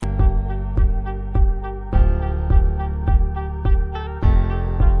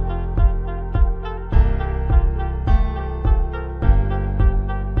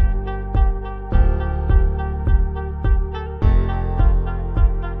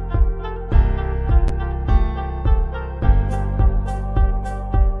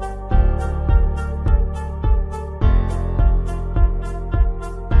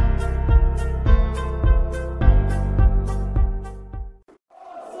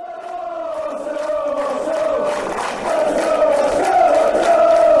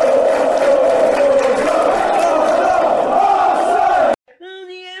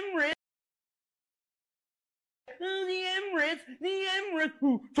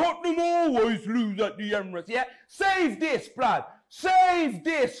Tottenham always lose at the Emirates, yeah? Save this, blood. Save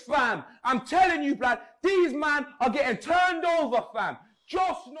this, fam. I'm telling you, blood, these man are getting turned over, fam.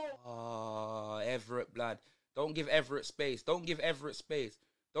 Just know. Oh, Everett, blood. Don't give Everett space. Don't give Everett space.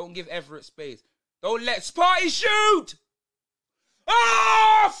 Don't give Everett space. Don't let Sparty shoot!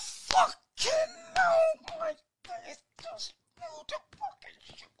 Oh, fucking no, my God. It's just knew the fucking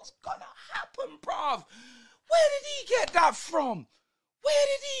shit was gonna happen, bruv. Where did he get that from? Where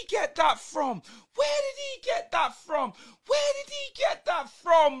did he get that from? Where did he get that from? Where did he get that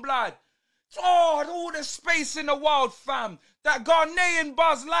from, blood? Oh, all the space in the world, fam. That Ghanaian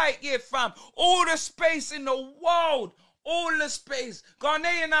Buzz Lightyear, fam. All the space in the world. All the space.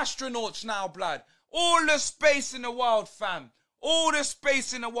 Ghanaian astronauts now, blood. All the space in the world, fam. All the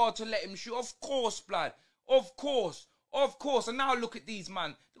space in the world to let him shoot. Of course, blood. Of course. Of course. And now look at these,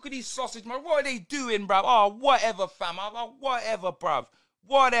 man. Look at these sausage, man. What are they doing, bruv? Oh, whatever, fam. Whatever, bruv.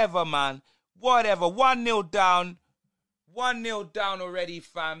 Whatever, man. Whatever. 1-0 down. 1-0 down already,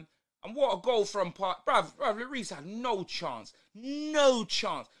 fam. And what a goal from Park. Bruv, Lloris had no chance. No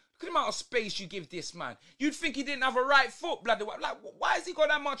chance. Look at the amount of space you give this man. You'd think he didn't have a right foot, blood. Like, why has he got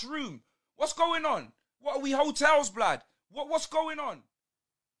that much room? What's going on? What are we, hotels, blood? What's going on?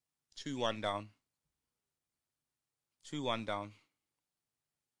 2-1 down. 2-1 down.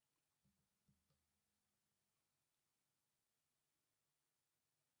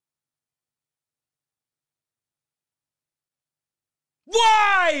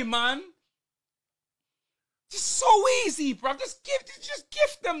 Why, man? Just so easy, bro. Just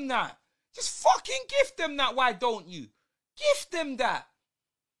gift them that. Just fucking gift them that. Why don't you? Gift them that.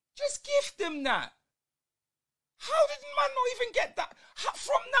 Just gift them that. How did man not even get that?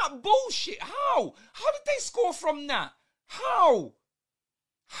 From that bullshit? How? How did they score from that? How?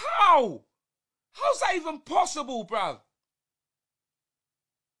 How? How's that even possible, bruv?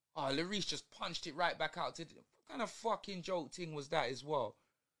 Oh, Lloris just punched it right back out. What kind of fucking joke thing was that as well?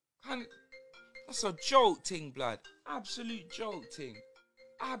 That's a joke thing, blood. Absolute joke thing.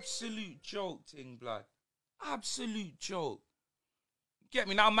 Absolute joke thing, blood. Absolute joke. Get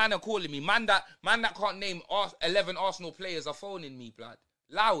me now, man are calling me. Man that can't name 11 Arsenal players are phoning me, blood.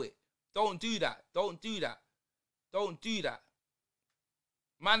 Allow it. Don't do that. Don't do that. Don't do that.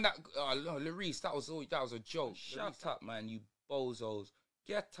 Man that Lloris, that was a joke. Shut up, man, you bozos.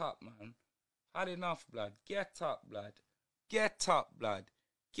 Get up, man. Had enough, blood. Get up, blood. Get up, blood.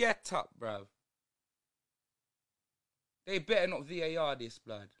 Get up, bruv. They better not VAR this,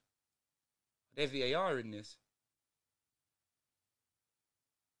 blood. They're VAR in this.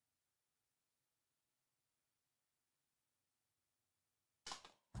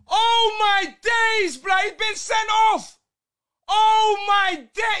 Oh my days, blood. He's been sent off. Oh my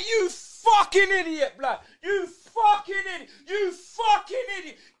day. You fucking idiot, blood. You fucking idiot. You fucking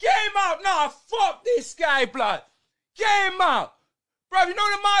idiot. Get him out now. Fuck this guy, blood. Get him out. Bro, you know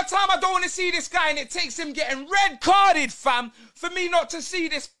the amount of time I don't want to see this guy and it takes him getting red carded, fam, for me not to see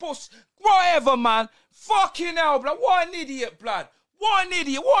this puss. Whatever, man. Fucking hell, blood. What an idiot, blood. What an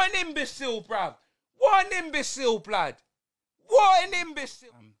idiot. What an imbecile, bruv. What an imbecile, blood. What an imbecile.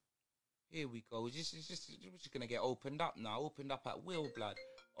 Here we go. We're just going to get opened up now. Opened up at will, blood.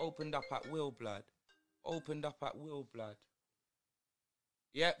 Opened up at will, blood. Opened up at will, blood.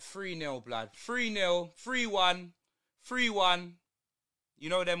 Yep, 3-0, blood. 3-0, 3-1, 3-1. You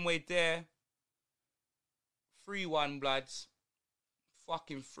know them way there. 3-1, bloods.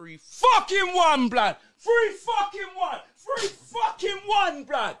 Fucking 3-1, blood. 3-1. 3-1,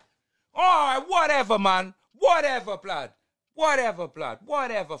 blood. Alright, whatever, man. Whatever, blood. Whatever, blood.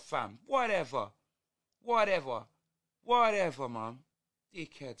 Whatever, fam. Whatever. Whatever, man.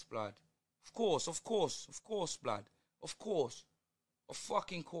 Dickheads, blood. Of course, blood. Of course. Of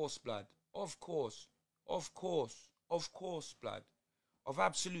fucking course, blood. Of course, blood. Of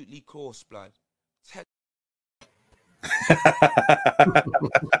absolutely course, blood.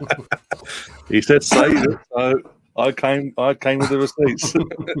 He said save it, so I came with the receipts.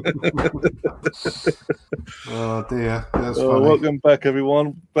 Oh dear, that's funny. Welcome back,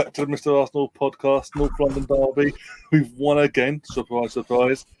 everyone. Back to the Mr. Arsenal podcast, North London derby. We've won again. Surprise,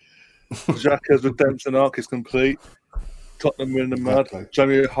 surprise. Xhaka's redemption arc is complete. Tottenham are in the mud.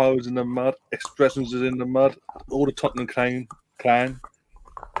 Jamie Howe's in the mud. Expressions is in the mud. All the Tottenham clan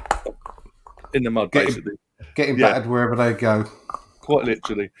in the mud, basically. Getting battered wherever they go. Quite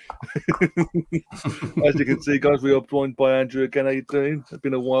literally. As you can see, guys, we are joined by Andrew again. How you doing? It's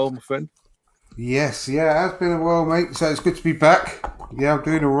been a while, my friend. Yes, it has been a while, mate. So it's good to be back. Yeah, I'm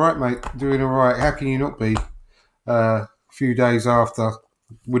doing all right, mate. Doing all right. How can you not be? A few days after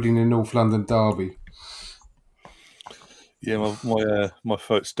winning the North London derby. Yeah, my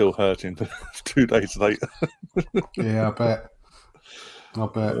throat's still hurting 2 days later. Yeah, I bet.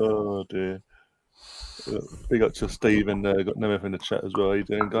 Oh dear. Big up to Steve and got Nemeth in the chat as well. How you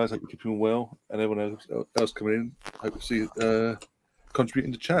doing, guys? Hope you're keeping well, and everyone else coming in. Hope to see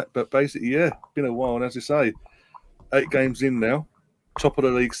contributing to chat. But basically, yeah, been a while, and as I say, 8 games in now, top of the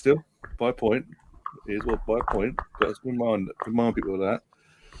league still by a point. It is by a point. Got to remind people of that.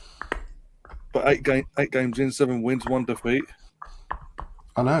 But 8 games in, 7 wins, 1 defeat.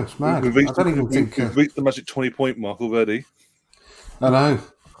 I know, it's mad. We've reached the magic 20-point mark already. I know,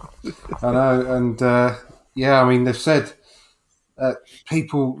 and yeah, I mean they've said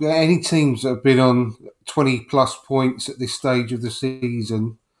any teams that have been on 20 plus points at this stage of the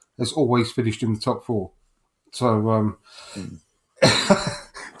season has always finished in the top 4. So,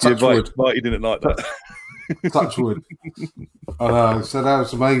 touch wood. Marty didn't like that. Touch wood. I know. So that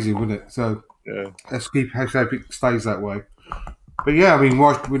was amazing, wasn't it? So yeah, let's hope it stays that way. But yeah, I mean,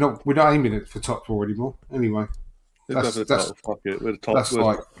 we're not aiming it for top 4 anymore. Anyway, fuck it. We're the top. That's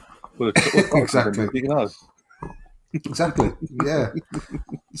like exactly. Exactly. Yeah.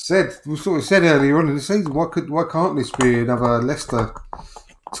 We sort of said earlier on in the season, why can't this be another Leicester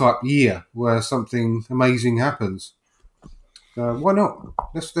type year where something amazing happens? Why not?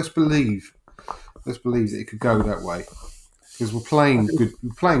 Let's believe. Let's believe that it could go that way because we're playing good.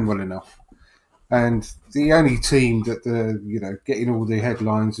 We're playing well enough. And the only team that getting all the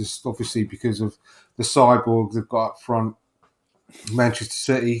headlines is obviously because of the cyborg they've got up front. Manchester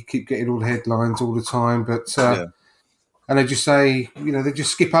City keep getting all the headlines all the time, but and they just say they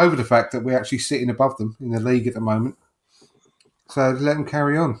just skip over the fact that we're actually sitting above them in the league at the moment. So let them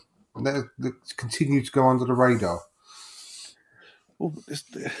carry on. Let continue to go under the radar. Well, this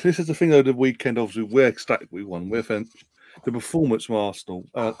is the thing over the weekend. Obviously, we're ecstatic we won. The performance from Arsenal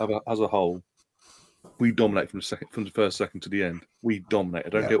as a whole. We dominate from the first second to the end. We dominate. I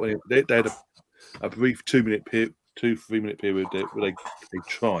don't get when they had a brief 3 minute period where they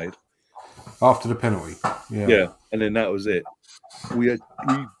tried after the penalty. Yeah, and then that was it. We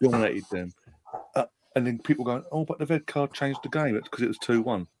dominated them, and then people going, "Oh, but the red card changed the game." It's because it was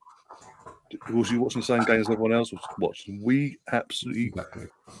 2-1. Was you watching the same game as everyone else was watching? We absolutely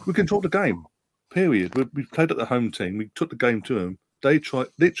we controlled the game. Period. We played at the home team. We took the game to them. They tried.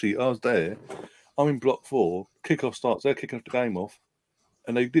 Literally, I was there. I'm in block 4. Kickoff starts. They're kicking off the game off,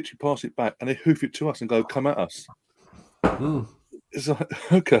 and they literally pass it back and they hoof it to us and go, "Come at us." It's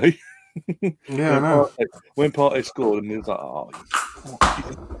like, okay. Yeah, I know. When Partey scored, and it was like, "Oh."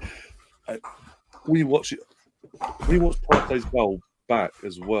 When you watch Partey's goal back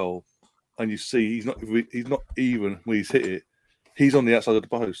as well, and you see he's not even when he's hit it. He's on the outside of the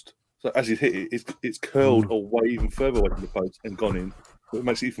post. So as he's hit it, it's curled away even further away from the post and gone in. So it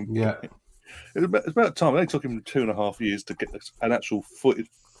makes it even. Yeah. It's about time. It only took him 2.5 years to get an actual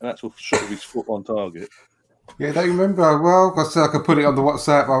shot of his foot on target. Yeah, don't you remember? Well, I could put it on the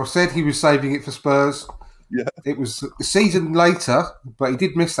WhatsApp. I said he was saving it for Spurs. Yeah. It was a season later, but he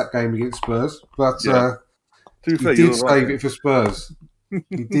did miss that game against Spurs. But he did save it for Spurs.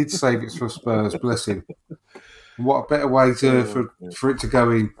 He did save it for Spurs. Bless him. What a better way for it to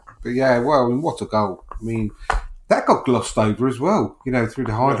go in. But yeah, well, what a goal. I mean, that got glossed over as well, through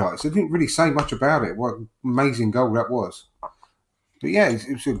the highlights. They didn't really say much about it. What an amazing goal that was. But yeah, it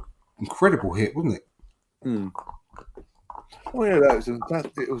was an incredible hit, wasn't it? Oh yeah,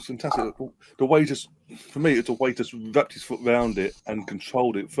 it was fantastic. The way for me, it's a way to wrap his foot around it and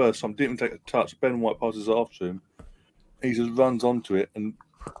controlled it first time. Didn't even take a touch. Ben White passes it after him. He just runs onto it and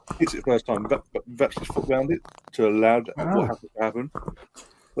hits it first time. Wraps his foot around it to allow what happened to happen.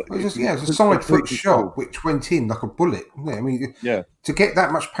 It's a side foot shot which went in like a bullet. Yeah, I mean, to get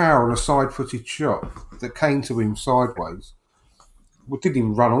that much power on a side footed shot that came to him sideways. We didn't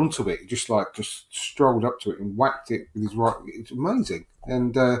even run onto it. He just strolled up to it and whacked it with his right. It's amazing,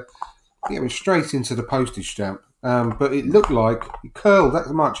 and it went straight into the postage stamp. But it looked like it curled that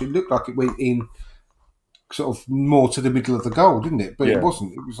much. It looked like it went in, sort of more to the middle of the goal, didn't it? But it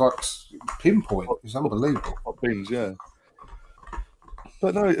wasn't. It was like pinpoint. It was unbelievable. Pins, yeah.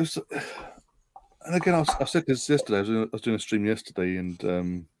 But no, it was. And again, I said this yesterday. I was doing a stream yesterday,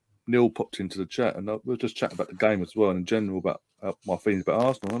 and Neil popped into the chat, and we were just chatting about the game as well, and in general about my feelings about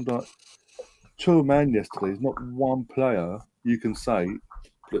Arsenal. I'm like, to a man yesterday, there's not one player you can say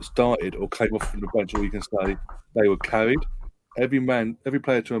that started or came off from the bench, or you can say they were carried. Every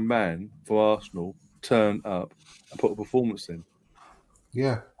player to a man for Arsenal turned up and put a performance in.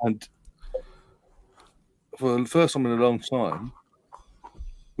 Yeah. And for the first time in a long time,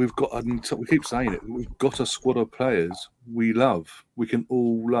 we keep saying it, we've got a squad of players we love. We can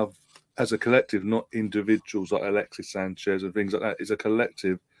all love as a collective, not individuals like Alexis Sanchez and things like that. It's a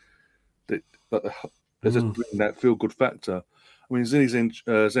collective that there's just bringing that feel good factor. I mean,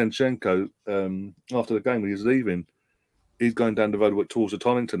 Zinchenko, after the game when he was leaving, he's going down the road towards the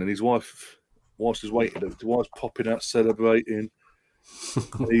Tollington, and his wife, whilst he's waiting, the wife's popping out celebrating.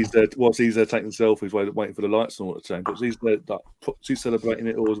 He's there taking selfies, waiting for the lights and all to change. But he's there, she's celebrating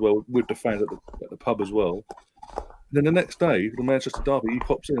it all as well with the fans at the pub as well. And then the next day, the Manchester derby, he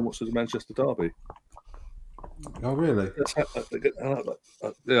pops in and watches the Manchester derby. Oh, really?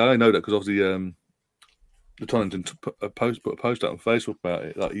 Yeah, I know that because obviously the Tollington put a post out on Facebook about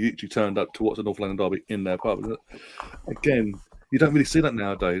it. Like, he actually turned up to watch the North London derby in their pub. Again, you don't really see that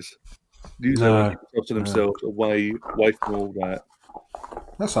nowadays. Usually keep to themselves away from all that.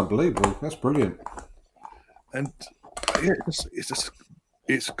 That's unbelievable. That's brilliant. And yeah,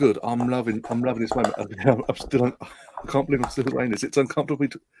 it's good. I'm loving this moment. I can't believe I'm still saying this. It's uncomfortable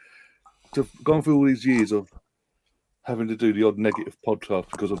to gone through all these years of having to do the odd negative podcast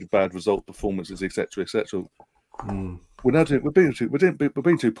because of the bad result performances, etc., etc. We're being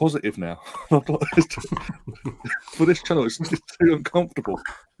too positive now. For this channel, it's too uncomfortable.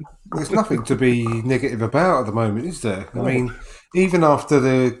 There's nothing to be negative about at the moment, is there? I mean, even after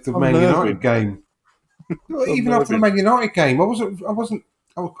the Man United game, after the Man United game, I wasn't.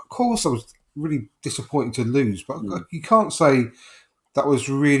 Of course, I was really disappointed to lose, but you can't say that was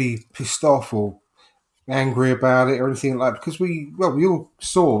really pissed off or angry about it or anything like that, because we all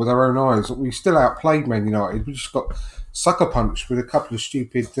saw with our own eyes that we still outplayed Man United. We just got sucker punched with a couple of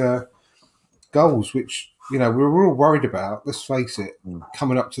stupid goals, which we were all worried about. Let's face it,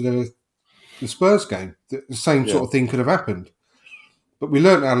 coming up to the Spurs game, the same sort of thing could have happened. But we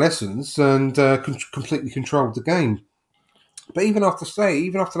learnt our lessons and completely controlled the game. But even after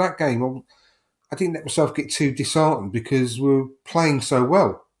that game, I didn't let myself get too disheartened because we were playing so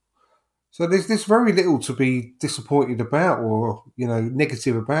well. So there's very little to be disappointed about or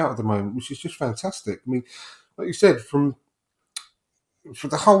negative about at the moment, which is just fantastic. I mean, like you said, for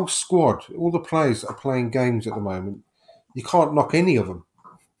the whole squad, all the players that are playing games at the moment, you can't knock any of them.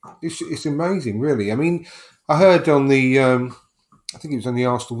 It's amazing, really. I mean, I heard on the I think it was on the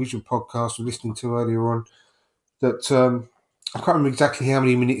Arsenal Vision podcast I was listening to earlier on that I can't remember exactly how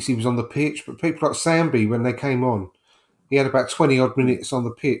many minutes he was on the pitch, but people like Sambi, when they came on, he had about 20-odd minutes on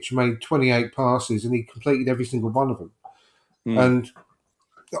the pitch, made 28 passes, and he completed every single one of them. And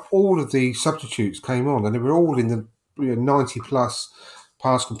all of the substitutes came on, and they were all in the 90-plus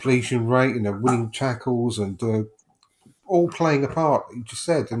pass completion rate, winning tackles, and all playing a part, you just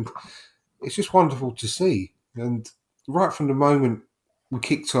said. And it's just wonderful to see. And right from the moment we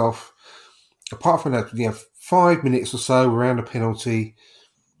kicked off, apart from that, 5 minutes or so around a penalty,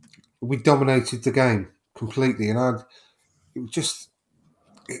 we dominated the game completely. And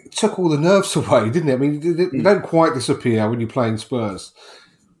it took all the nerves away, didn't it? I mean, they don't quite disappear when you're playing Spurs.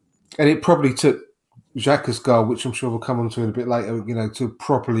 And it probably took Xhaka's goal, which I'm sure we'll come on to in a bit later, to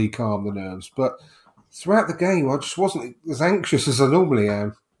properly calm the nerves. But throughout the game, I just wasn't as anxious as I normally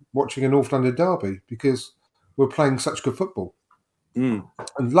am watching a North London derby because we're playing such good football. And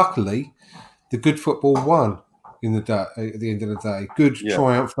luckily, the good football won at the end of the day. Good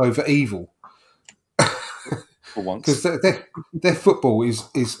triumph over evil. For once. Because their football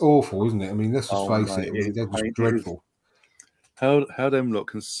is awful, isn't it? I mean, let's just face it. They're just dreadful. How them lot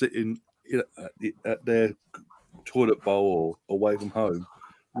can sit at their toilet bowl or away from home,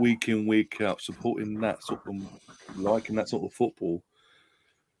 week in, week out, supporting that sort of, liking that sort of football.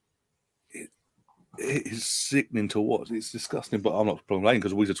 It is sickening to watch. It's disgusting, but I'm not blaming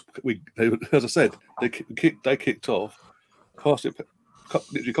because they, as I said, they kicked off, passed it,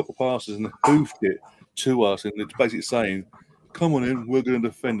 literally a couple of passes, and hoofed it to us, and it's basically saying, "Come on in, we're going to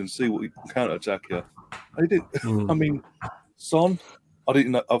defend and see what we can counter attack here." They did. I mean, Son, I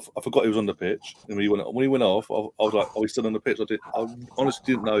didn't know. I forgot he was on the pitch, and when he went off, I was like, "Oh, he's still on the pitch." I honestly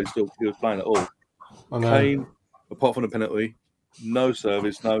didn't know he was playing at all. Kane, apart from the penalty, no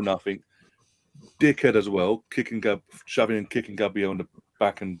service, no nothing. Dickhead as well, shoving and kicking Gabriel on the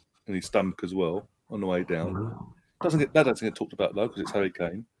back and in his stomach as well on the way down. That doesn't get talked about though because it's Harry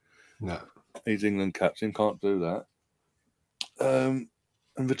Kane. No. He's England captain, can't do that. And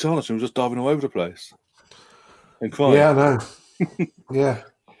Richarlison was just diving all over the place and crying. Yeah, I know. Yeah.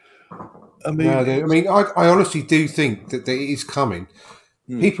 I honestly do think that it is coming.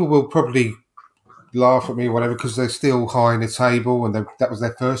 People will probably laugh at me or whatever because they're still high in the table and that was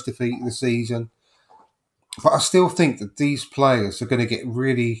their first defeat of the season. But I still think that these players are going to get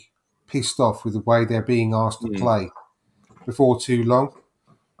really pissed off with the way they're being asked to play before too long.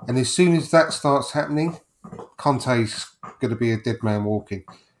 And as soon as that starts happening, Conte's going to be a dead man walking.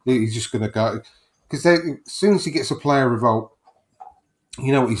 He's just going to go because as soon as he gets a player revolt,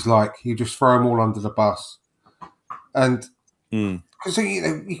 you know what he's like. You just throw them all under the bus, and because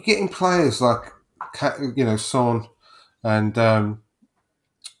you're getting players like Son and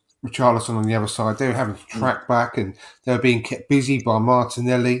Richarlison on the other side. They were having to track back, and they were being kept busy by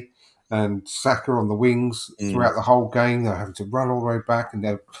Martinelli and Xhaka on the wings throughout the whole game. They were having to run all the way back, and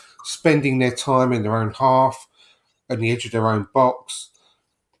they're spending their time in their own half, on the edge of their own box,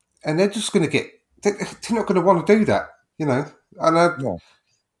 and they're just going to get. They're not going to want to do that, And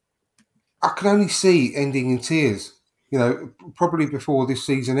I can only see ending in tears. Probably before this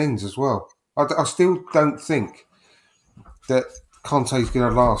season ends as well. I still don't think that Conte's going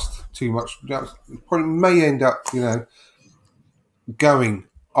to last too much. Probably may end up, going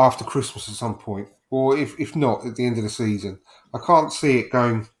after Christmas at some point, or if not, at the end of the season. I can't see it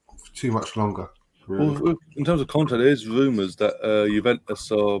going for too much longer. Really. Well, in terms of Conte, there's rumours that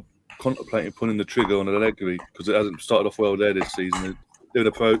Juventus are contemplating pulling the trigger on Allegri because it hasn't started off well there this season. They're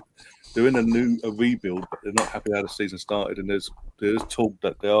in a rebuild, but they're not happy how the season started, and there's talk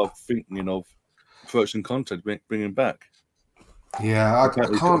that they are thinking of approaching Conte, bringing back. Yeah, I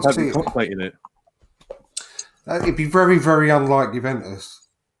can't see it. Contemplating it. It'd be very, very unlike Juventus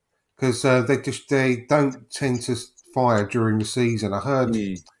because they don't tend to fire during the season. I heard,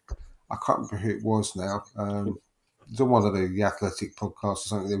 I can't remember who it was now. It was on one of the Athletic podcasts or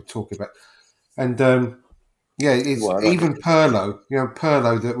something they were talking about, and even Pirlo,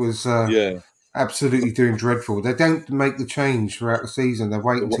 Pirlo that was absolutely doing dreadful. They don't make the change throughout the season. They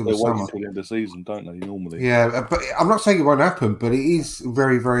wait until the summer. Until the end of the season, don't they? Normally. Yeah, but I'm not saying it won't happen, but it is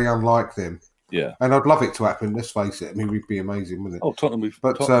very, very unlike them. Yeah, and I'd love it to happen. Let's face it. I mean, we'd be amazing, wouldn't it? Oh, Tottenham!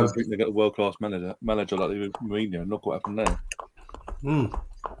 Tottenham think they got a world-class manager like Mourinho. Look what happened there.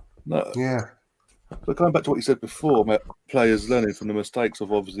 No. Yeah. But going back to what you said before about players learning from the mistakes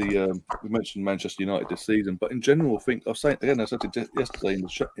of obviously we mentioned Manchester United this season, but in general, I think I said it yesterday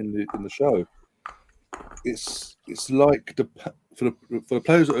in the show. It's like for the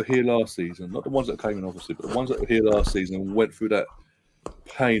players that were here last season, not the ones that came in obviously, but the ones that were here last season and went through that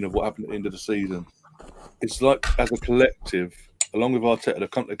pain of what happened at the end of the season. It's like as a collective, along with Arteta,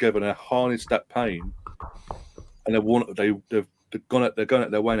 they've come together and they've harnessed that pain, and they're going at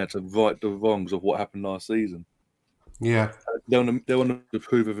their way now to right the wrongs of what happened last season. Yeah, they want to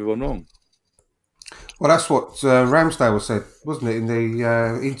prove everyone wrong. Well, that's what Ramsdale said, wasn't it, in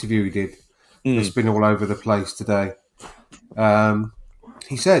the interview he did? It's been all over the place today.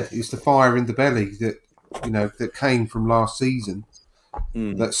 He said it's the fire in the belly that came from last season.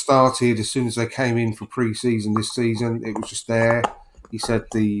 That started as soon as they came in for pre-season this season. It was just there. He said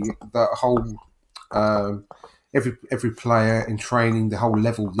that whole every player in training, the whole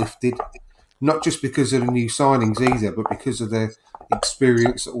level lifted, not just because of the new signings either, but because of the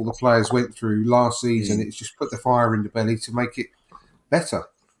experience that all the players went through last season. It's just put the fire in the belly to make it better.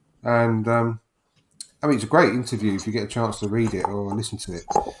 And I mean, it's a great interview if you get a chance to read it or listen to it.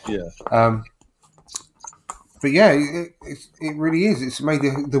 Yeah. But yeah, it really is. It's made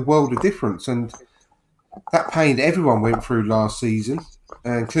the world of difference. And that pain that everyone went through last season,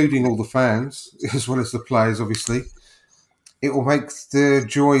 including all the fans, as well as the players, obviously, it will make the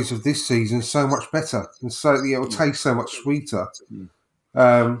joys of this season so much better. And so it will taste so much sweeter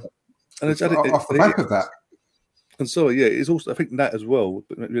and it's off the back of that. And so, yeah, it's also, I think that as well,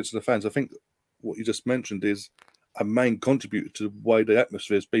 but to the fans, I think what you just mentioned is a main contributor to the way the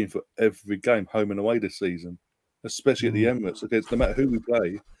atmosphere has been for every game, home and away this season, especially at the Emirates. Against no matter who we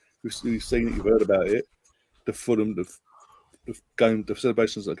play, we've seen it, you've heard about it. The Fulham, the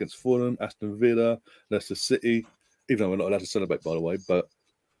celebrations against Fulham, Aston Villa, Leicester City, even though we're not allowed to celebrate, by the way. But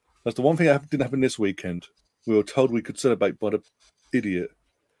that's the one thing that didn't happen this weekend. We were told we could celebrate by the idiot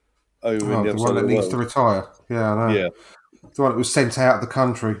over in the other one that needs to retire. Yeah, I know. Yeah. The one that was sent out of the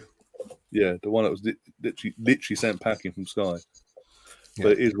country. Yeah, the one that was literally sent packing from Sky. Yeah,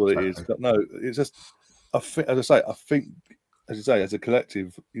 but it is what it is. But no, it's just, I think, as you say, as a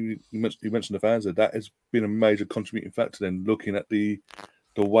collective, you mentioned the fans there, that has been a major contributing factor then, looking at the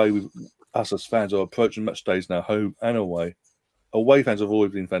way us as fans are approaching match days now, home and away. Away fans have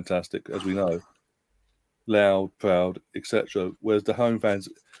always been fantastic, as we know. Loud, proud, etc. Whereas the home fans,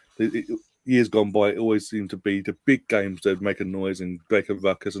 years gone by, it always seemed to be the big games that make a noise and break a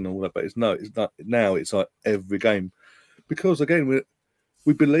ruckus and all that. But it's not. Now it's like every game. Because, again,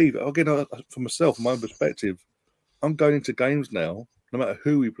 we believe, again, for myself, from my own perspective, I'm going into games now, no matter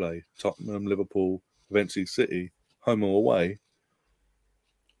who we play, Tottenham, Liverpool, eventually City, home or away,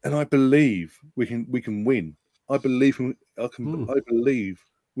 and I believe we can win. I believe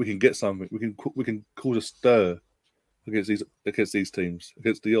we can get something. We can cause a stir against these teams,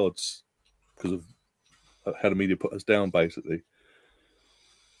 against the odds, because of how the media put us down, basically.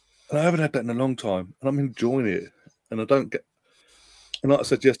 And I haven't had that in a long time, and I'm enjoying it. And I don't get. And like I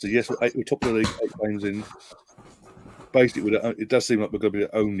said yesterday, yes, we're top of the league, 8 games in. Basically, it does seem like we're going to be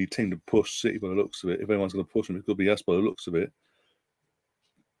the only team to push City by the looks of it. If anyone's going to push them, it's going to be us by the looks of it.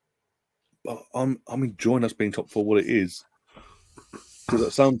 But I'm enjoying us being top 4 what it is. Because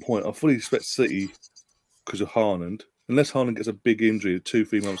at some point, I fully expect City, because of Haaland, unless Haaland gets a big injury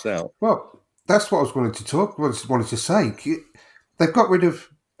 2-3 months out. Well, that's what I was wanted to say. They've got rid of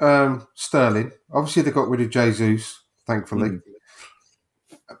Sterling. Obviously, they got rid of Jesus, thankfully.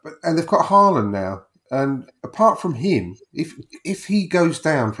 And they've got Haaland now. And apart from him, if he goes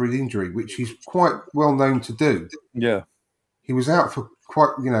down for an injury, which he's quite well known to do, he was out for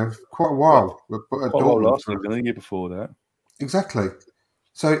quite a while. Quite a while last season, the year before that. Exactly.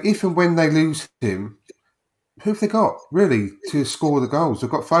 So if and when they lose him, who have they got really to score the goals? They've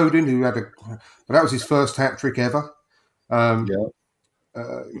got Foden, who had that was his first hat trick ever.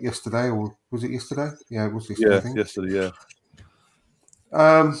 Yesterday, or was it yesterday? Yeah, it was yesterday. I think. Yesterday.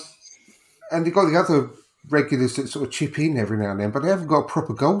 Yeah. And you've got the other regulars that sort of chip in every now and then, but they haven't got a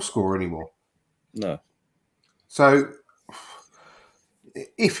proper goal scorer anymore. No. So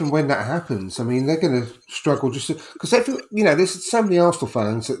if and when that happens, I mean, they're going to struggle just because there's so many Arsenal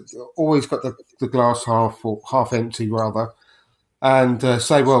fans that always got the glass half empty rather, and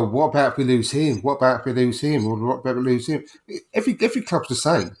say, well, what about if we lose him? What about if we lose him? Or what about if we lose him? Every club's the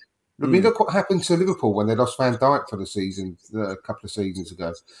same. I mean, look what happened to Liverpool when they lost Van Dijk for the season a couple of seasons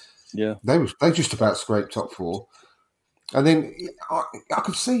ago. Yeah, they just about scraped top 4, and then I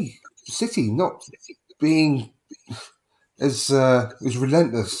could see City not being as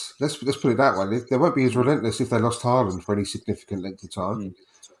relentless. Let's put it that way. They won't be as relentless if they lost Haaland for any significant length of time.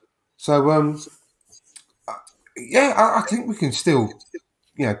 So, I think we can still,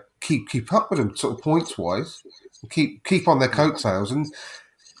 keep up with them sort of points wise, keep on their coattails, and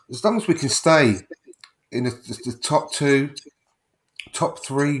as long as we can stay in the top 2. Top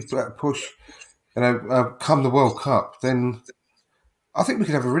 3 push, come the World Cup, then I think we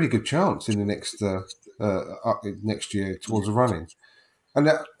could have a really good chance in the next year towards the running. And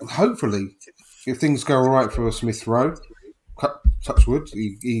hopefully, if things go all right for Smith Rowe, touch wood,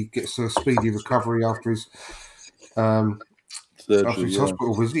 he gets a speedy recovery after his hospital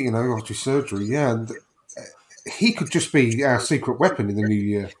visit, after his surgery. Yeah, and he could just be our secret weapon in the new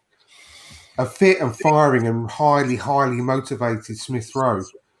year. A fit and firing and highly, highly motivated Smith Rowe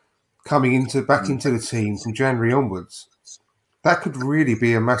coming back into the team from January onwards. That could really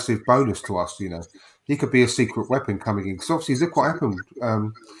be a massive bonus to us, He could be a secret weapon coming in. Because obviously, look what happened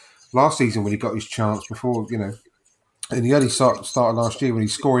last season when he got his chance before, in the early start of last year when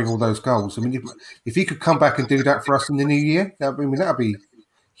he's scoring all those goals. I mean, if he could come back and do that for us in the new year, that would be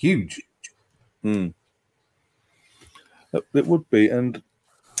huge. It would be, and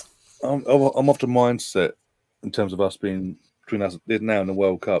I'm of the mindset in terms of us being between us now in the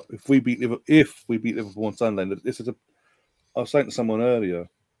World Cup. If we beat Liverpool on Sunday, I was saying to someone earlier,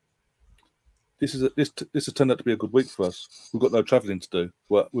 this has turned out to be a good week for us. We've got no travelling to do.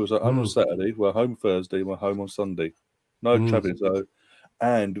 We was at home on Saturday, we're home Thursday, we're home on Sunday. No travelling. So,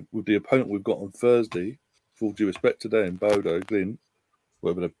 and with the opponent we've got on Thursday, full due respect to them, Bodo, Glint,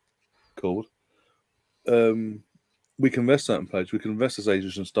 whatever they're called, we can rest certain players. We can rest as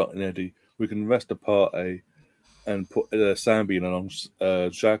Ages and starting Eddie. We can rest Partey and put Sambi in on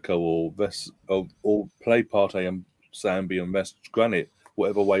Xhaka or play Partey and Sambi and rest Granit,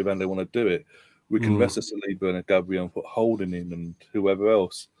 whatever way round they want to do it. We can rest Saliba and Gabriel and put Holding in and whoever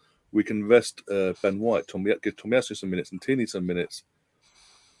else. We can rest Ben White, give Tomiyasu some minutes and Tini some minutes.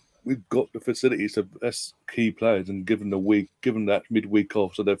 We've got the facilities to rest key players and give them that midweek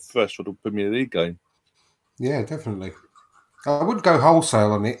off so they're fresh for the Premier League game. Yeah, definitely. I wouldn't go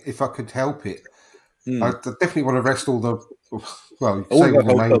wholesale on it if I could help it. I definitely want to rest all the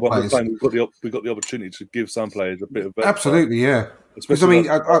the main players. We've got the opportunity to give some players a bit of absolutely, yeah. Especially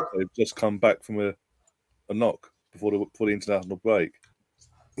they've just come back from a knock before the international break.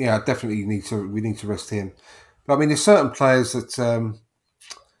 Yeah, definitely we need to rest him. But I mean, there's certain players that I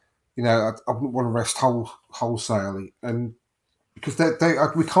wouldn't want to rest wholesale, and because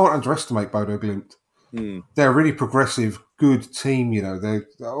we can't underestimate Bodo Glimt. They're a really progressive, good team. They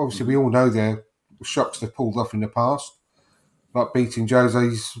obviously we all know their shocks they've pulled off in the past, like beating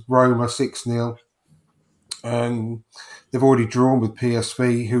Jose's Roma 6-0. And they've already drawn with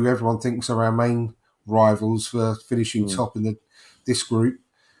PSV, who everyone thinks are our main rivals for finishing top in this group.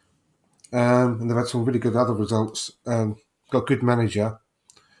 And they've had some really good other results. Got a good manager.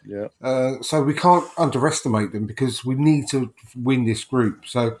 Yeah. So we can't underestimate them because we need to win this group.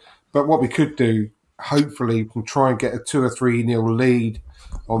 So, but what we could do, hopefully, we can try and get a 2 or 3-0 lead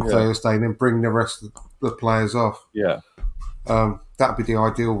on Thursday, and then bring the rest of the players off. Yeah. That'd be the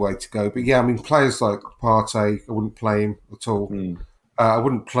ideal way to go. But yeah, I mean, players like Partey, I wouldn't play him at all. I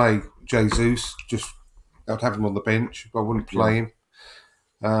wouldn't play Jesus. Just I'd have him on the bench, but I wouldn't play him.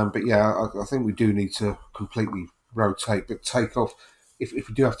 But yeah, I think we do need to completely rotate, but take off. If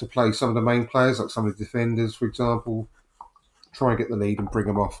we do have to play some of the main players, like some of the defenders, for example, try and get the lead and bring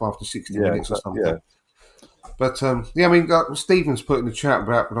them off after 60 minutes or something. Yeah. But I mean, Stephen's put in the chat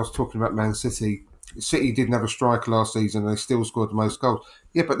about when I was talking about Man City. City didn't have a striker last season, and they still scored the most goals.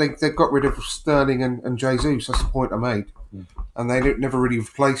 Yeah, but they got rid of Sterling and Jesus. That's the point I made. And they never really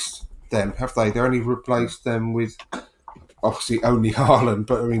replaced them, have they? They only replaced them with obviously only Haaland,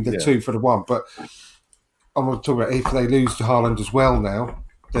 but I mean the 2 for the 1. But I'm talking about if they lose to Haaland as well now,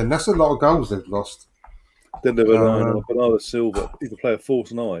 then that's a lot of goals they've lost. Then they're relying on Bernardo Silva, either play a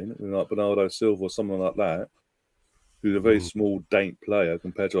false 9, like Bernardo Silva or someone like that, who's a very small, dank player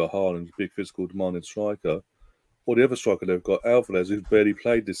compared to a Haaland, big physical, demanding striker. Or the other striker they've got, Alvarez, who's barely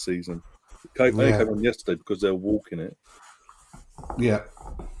played this season. They came on yesterday because they're walking it. Yeah,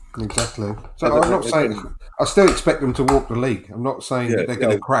 exactly. So I'm not saying I still expect them to walk the league. I'm not saying that they're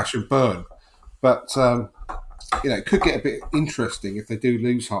going to crash and burn, but it could get a bit interesting if they do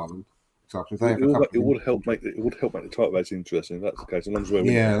lose Haaland. It would help make the title race interesting. If that's the case, as long as we're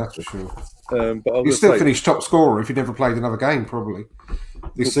that's for sure. But you still finish top scorer if you never played another game, probably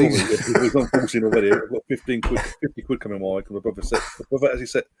this season. We've gone 14 already. I've got 50 quid coming my way. My brother said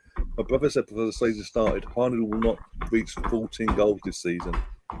before the season started, Haaland will not reach 14 goals this season.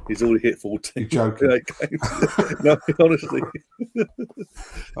 He's already hit 14. You're joking. No, honestly.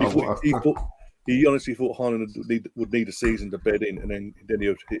 He honestly thought Haaland would need a season to bed in, and then he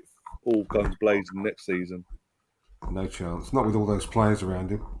would hit all guns blazing next season. No chance. Not with all those players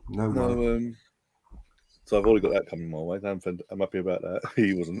around him. No way. So I've already got that coming my way. I'm happy about that.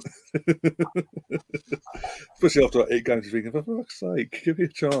 He wasn't. Especially after 8 games, he's thinking, for fuck's sake, give me a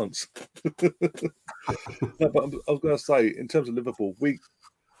chance. No, but I was going to say, in terms of Liverpool,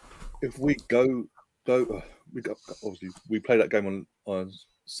 if we go, obviously we play that game on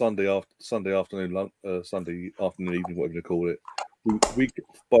Sunday afternoon, Sunday afternoon, evening, whatever you call it. We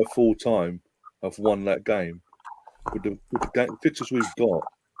by full time have won that game with the fixtures we've got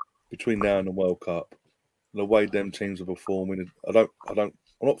between now and the World Cup, and the way them teams are performing. I'm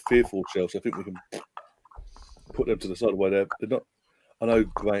not fearful of Chelsea. I think we can put them to the side where they're not. I know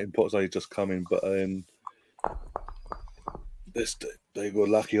Grant and Potts just come in, but they got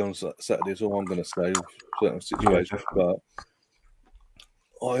lucky on Saturday. Is all I'm going to say. Certain situations, but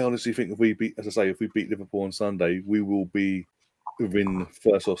I honestly think if we beat Liverpool on Sunday, we will be within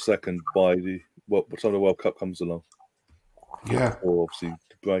first or second by the time the World Cup comes along. Yeah, or obviously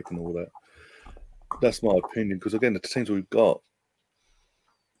the break and all that. That's my opinion, because again, the teams we've got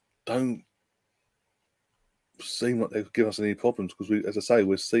don't seem like they give us any problems. Because we, as I say,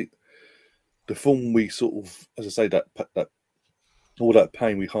 we see the form we sort of, as I say, that all that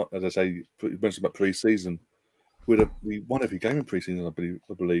pain we can't, as I say, you mentioned about pre-season. We won every game in pre-season, I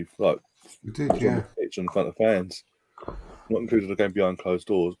believe. Like we did, on the pitch in front of fans, not including the game behind closed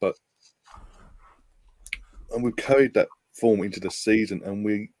doors, and we've carried that form into the season, and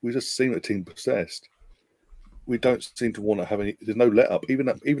we just seem a team possessed. We don't seem to want to have any. There's no let up. Even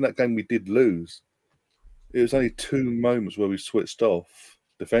that game we did lose, it was only 2 moments where we switched off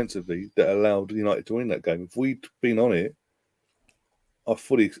defensively that allowed United to win that game. If we'd been on it, I'm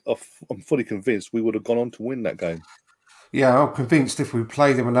fully convinced we would have gone on to win that game. Yeah, I'm convinced if we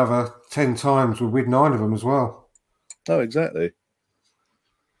play them another 10 times, we'll win 9 of them as well. No, exactly.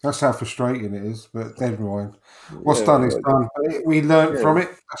 That's how frustrating it is, but never mind. What's done is done. We learned from it.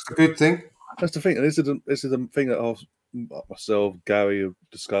 That's the good thing. That's the thing. And this is the thing that myself, Gary, are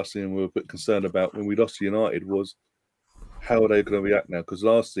discussing and we were a bit concerned about when we lost to United was how are they going to react now? Because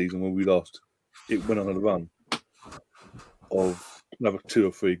last season when we lost, it went on a run of another 2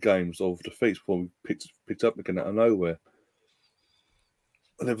 or 3 games of defeats before we picked up again out of nowhere.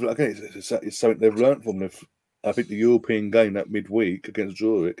 And it's something they've learned from. I think the European game that midweek against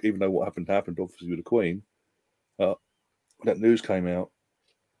Zurich, even though what happened obviously with the Queen, that news came out.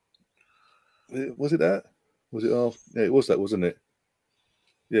 Was it that? Was it after? Yeah, it was that, wasn't it?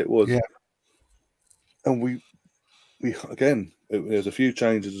 Yeah, it was. Yeah. And we again, there's a few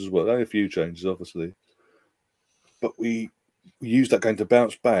changes as well. Only a few changes, obviously. But we used that game to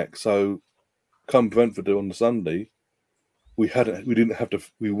bounce back. So come Brentford on the Sunday, we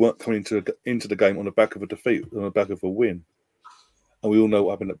weren't coming into the game on the back of a defeat, on the back of a win. and we all know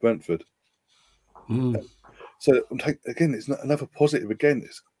what happened at Brentford. Mm. So again, it's not another positive. Again,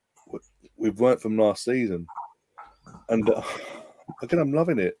 we've learnt from last season, and again, I'm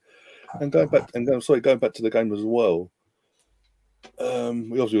loving it. And going back to the game as well. We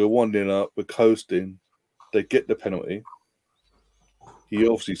obviously were winding up, we're coasting. They get the penalty. He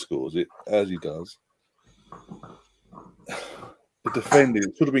obviously scores it as he does. The defending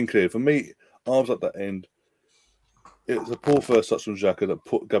should have been clear for me. I was at that end. It was a poor first touch from Xhaka that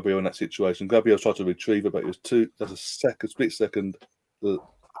put Gabriel in that situation. Gabriel tried to retrieve it, but it was that's a split second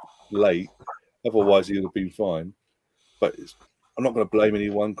late. Otherwise, he would have been fine. But I'm not going to blame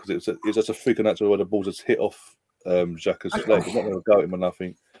anyone because it's just a freak of nature where the ball just hit off Xhaka's leg. It's not going to go at him or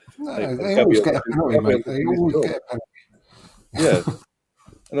nothing. No, they always get a penalty, mate. They always get a penalty. Yeah.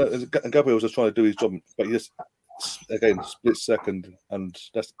 And Gabriel was just trying to do his job, but he just, again, split second, and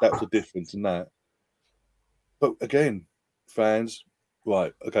that was the difference in that. But again, fans,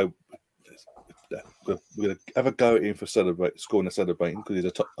 right, okay, we're going to have a go at him for scoring and celebrating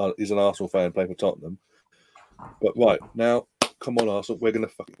because he's an Arsenal fan playing for Tottenham. But right, now, come on, Arsenal, we'll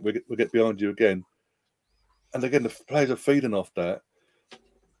get behind you again. And again, the players are feeding off that.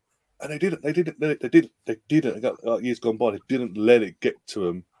 And they didn't. Like years gone by, they didn't let it get to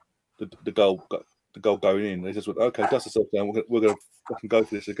them. The goal going in. They just went, okay, dust yourself down. We're going to fucking go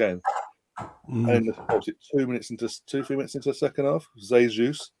for this again. And was it 3 minutes into the second half?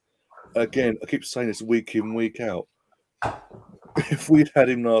 Jesus, again, I keep saying this week in, week out. If we'd had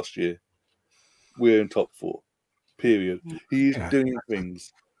him last year, we're in top 4. Period. He's doing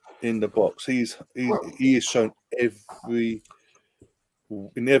things in the box. He has shown in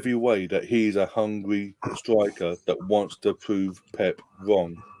every way that he's a hungry striker that wants to prove Pep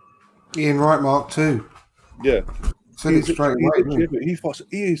wrong. Ian Wright, Mark too. Yeah. Said it straight away.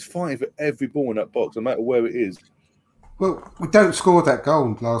 He is fighting for every ball in that box, no matter where it is. Well, we don't score that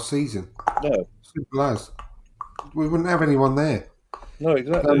goal last season. No. Simple as. We wouldn't have anyone there. No,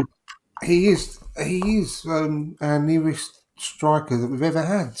 exactly. He is our nearest striker that we've ever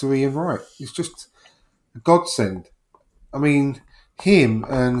had to Ian Wright. It's just a godsend. I mean, him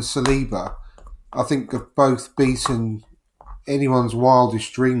and Saliba, I think, have both beaten anyone's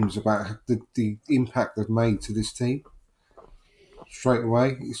wildest dreams about the impact they've made to this team. Straight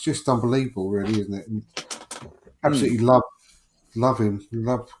away, it's just unbelievable, really, isn't it? And absolutely love him.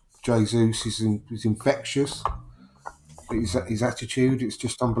 Love Jesus. He's infectious. His attitude, it's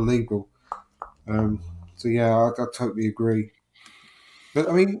just unbelievable. So yeah, I totally agree. But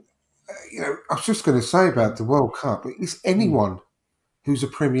I mean, I was just going to say about the World Cup. Is anyone who's a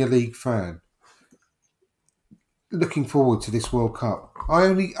Premier League fan looking forward to this World Cup?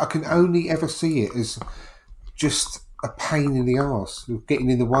 I can only ever see it as just a pain in the arse of getting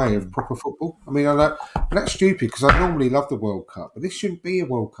in the way of proper football. I mean, I know, but that's stupid because I normally love the World Cup, but this shouldn't be a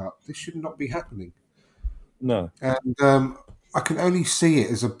World Cup. This should not be happening. No. And I can only see it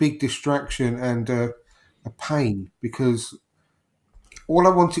as a big distraction and a pain because all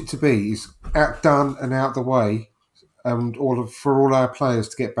I want it to be is outdone and out the way, and for all our players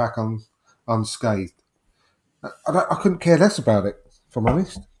to get back unscathed. I couldn't care less about it, if I'm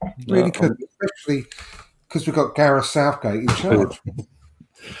honest. Really couldn't, especially because we've got Gareth Southgate in charge.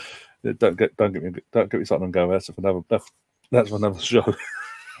 Don't get me started on Gareth. That's for another show.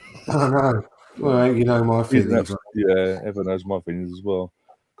 I know. Well, you know my feelings. Yeah, everyone knows my feelings as well.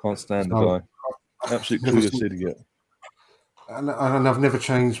 Can't stand the guy. Absolute clueless idiot. And I've never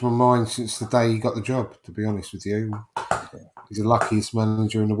changed my mind since the day he got the job, to be honest with you. He's the luckiest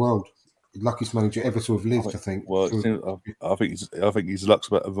manager in the world. The luckiest manager ever to have lived, I think. Well, I think his luck's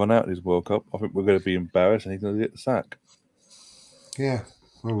about to run out in this World Cup. I think we're going to be embarrassed and he's going to get the sack. Yeah,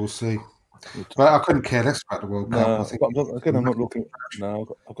 well, we'll see. But I couldn't care less about the World Cup. I think I'm not looking. No,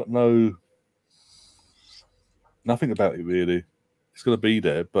 I've got nothing about it really. It's going to be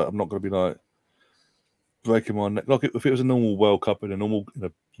there, but I'm not going to be like breaking my neck. Like if it was a normal World Cup in in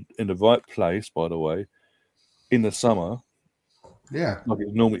the right place, by the way, in the summer. Yeah, like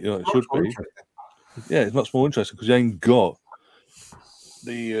it normally it should be. Yeah, it's much more interesting because you ain't got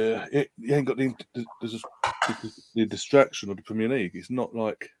the distraction of the Premier League. It's not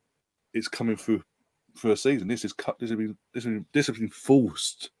like it's coming through for a season. This has been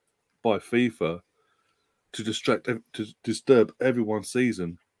forced by FIFA to disturb everyone's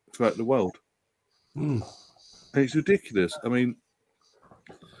season throughout the world. And it's ridiculous. I mean,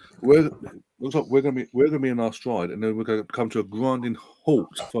 looks like we're going to be in our stride, and then we're going to come to a grinding halt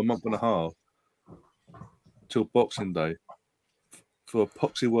for a month and a half till Boxing Day for a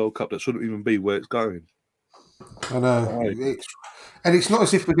Poxy World Cup that shouldn't even be where it's going. I know, and it's not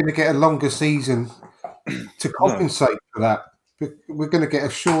as if we're going to get a longer season to compensate for that, we're going to get a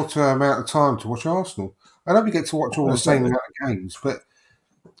shorter amount of time to watch Arsenal. I know we get to watch all the same amount of games, but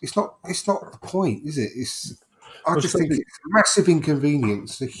it's not the point, is it? I just think it's a massive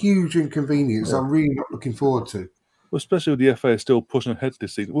inconvenience, a huge inconvenience. I'm really not looking forward to. Well, especially with the FA still pushing ahead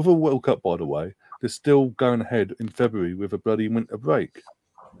this season. With a World Cup, by the way, they're still going ahead in February with a bloody winter break.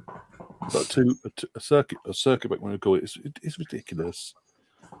 Like a circuit break, when we call it. It's ridiculous.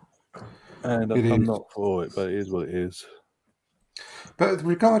 And I'm not for it, but it is what it is. But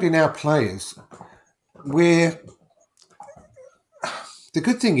regarding our players, the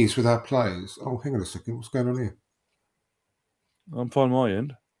good thing is with our players. Oh, hang on a second. What's going on here? I'm fine on my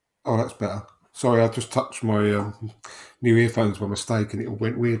end. Oh, that's better. Sorry, I just touched my new earphones by mistake and it all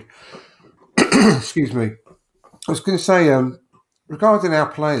went weird. Excuse me. I was going to say, regarding our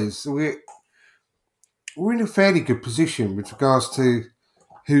players, we're in a fairly good position with regards to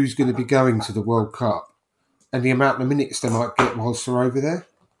who's going to be going to the World Cup and the amount of minutes they might get whilst they're over there.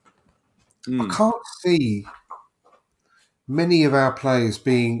 I can't see many of our players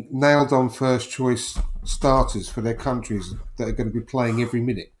being nailed on first choice starters for their countries that are going to be playing every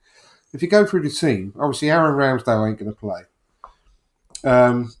minute. If you go through the team, obviously Aaron Ramsdale ain't going to play.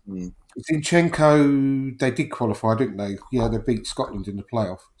 Zinchenko, they did qualify, didn't they? Yeah, they beat Scotland in the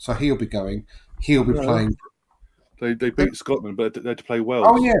playoff, so he'll be going. He'll be playing. They beat Scotland, but they had to play Wales.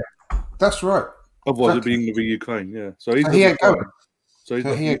 Oh yeah, that's right. Otherwise, it'd be England v Ukraine. Yeah, so he ain't going.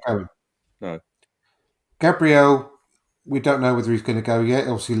 He ain't going. No. Gabriel, we don't know whether he's going to go yet.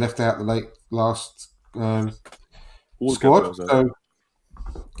 Obviously, left out the last squad. So,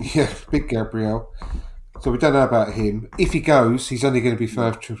 yeah, big Gabriel. So we don't know about him. If he goes, he's only going to be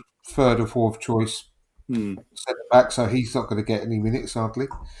third or fourth choice centre back, so he's not going to get any minutes hardly.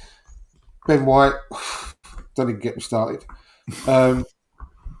 Ben White, don't even get me started.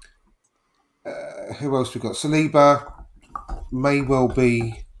 Who else we got? Saliba may well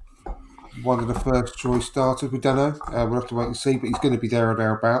be one of the first choice starters. We don't know. We'll have to wait and see, but he's going to be there or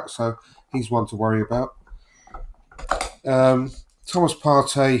thereabouts, so he's one to worry about. Thomas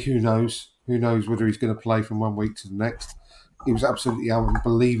Partey, who knows? Who knows whether he's going to play from one week to the next? He was absolutely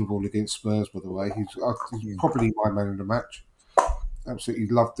unbelievable against Spurs, by the way. He's probably my man of the match. Absolutely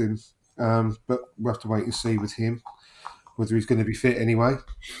loved him. But we'll have to wait and see with him whether he's going to be fit anyway.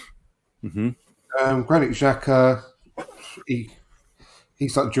 Granit Xhaka,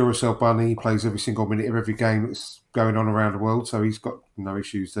 he's like Duracell Bunny. He plays every single minute of every game that's going on around the world, so he's got no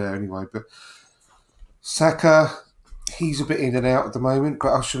issues there anyway. But Saka, he's a bit in and out at the moment,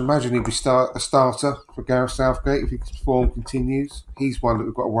 but I should imagine he'll be a starter for Gareth Southgate if his form continues. He's one that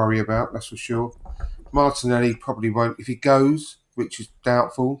we've got to worry about, that's for sure. Martinelli probably won't, if he goes, which is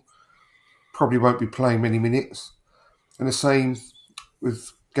doubtful, probably won't be playing many minutes. And the same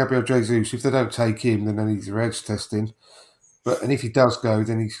with Gabriel Jesus. If they don't take him, then they need their edge testing. And if he does go,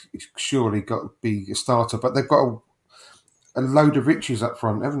 then he's surely got to be a starter. But they've got a load of riches up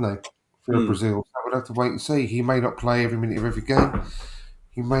front, haven't they, for Brazil? So we'll have to wait and see. He may not play every minute of every game.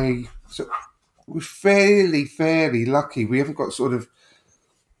 He may. So we're fairly lucky. We haven't got sort of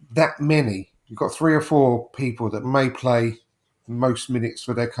that many. We've got 3 or 4 people that may play most minutes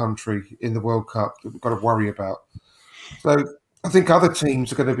for their country in the World Cup that we've got to worry about. So I think other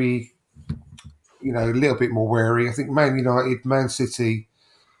teams are going to be, a little bit more wary. I think Man United, Man City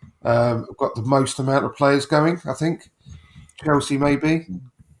have got the most amount of players going, I think. Chelsea maybe.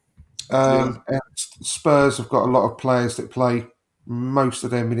 And Spurs have got a lot of players that play most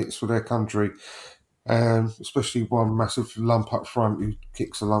of their minutes for their country. Especially one massive lump up front who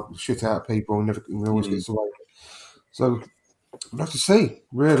kicks a lot of shit out of people and always gets away. So we'll have to see,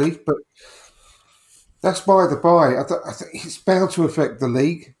 really. But that's by the by. I think it's bound to affect the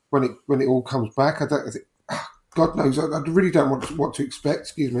league when it all comes back. God knows. I really don't want what to expect.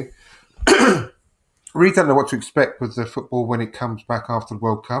 Excuse me. I really don't know what to expect with the football when it comes back after the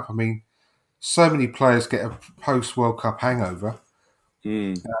World Cup. I mean, so many players get a post-World Cup hangover.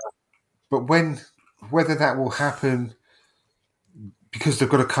 But whether that will happen because they've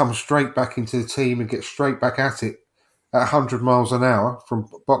got to come straight back into the team and get straight back at it at 100 miles an hour from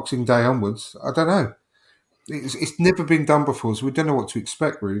Boxing Day onwards, I don't know. It's never been done before, so we don't know what to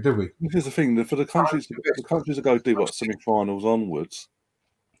expect, really, do we? Here's the thing: for the countries that go do semi-finals onwards,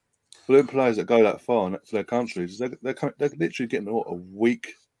 for the players that go that far for their countries, they're literally getting a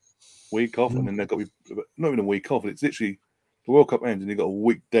week off, and then they've got to be not even a week off. It's literally the World Cup ends, and you've got a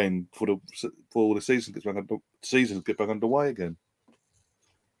week then for the season get back underway again.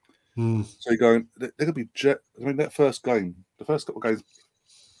 So you're going, they're going to be that first game, the first couple of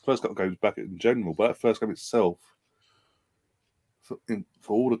games back in general, but that first game itself, for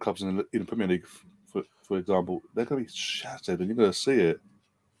all the clubs in the Premier League, for example, they're going to be shattered, and you're going to see it.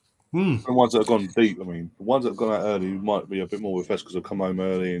 Mm. The ones that have gone deep, I mean, the ones that have gone out early might be a bit more refreshed because they've come home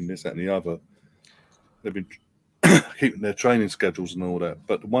early and this, that, and the other. They've been keeping their training schedules and all that.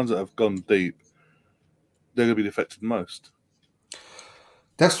 But the ones that have gone deep, they're going to be affected most.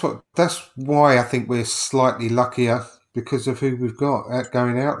 That's why I think we're slightly luckier because of who we've got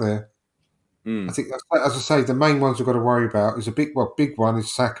going out there. I think, as I say, the main ones we've got to worry about is big one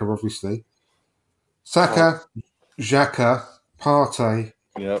is Saka, obviously. Saka, Xhaka, Partey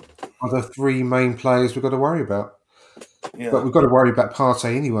are the three main players we've got to worry about. Yeah. But we've got to worry about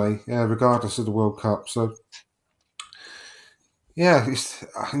Partey anyway, regardless of the World Cup. So, yeah,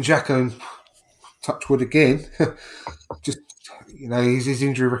 and Xhaka, touch wood again, just, his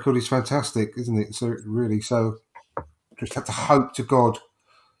injury record is fantastic, isn't it? So, really, just have to hope to God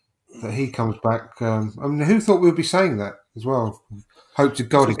that he comes back. Who thought we'd be saying that as well? Hope to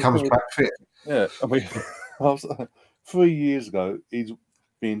God he comes back fit. Yeah, I mean, 3 years ago, he's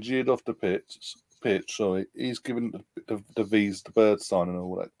been jeered off the pitch. Sorry, he's given the V's, the bird sign and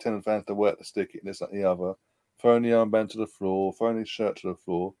all that, telling fans to work the stick it, this, that, and the other, throwing the armband to the floor, throwing his shirt to the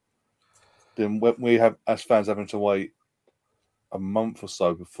floor. Then we have, as fans, having to wait a month or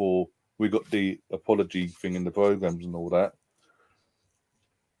so before we got the apology thing in the programs and all that.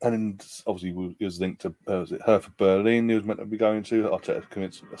 And then obviously he was linked to Hertha Berlin. He was meant to be going to. Arteta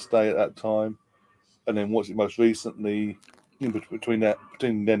convinced him to stay at that time. And then most recently, between then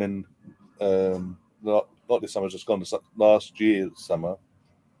and not this summer, just gone last year's summer,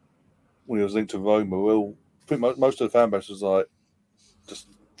 when he was linked to Roma. Most of the fan base was like, just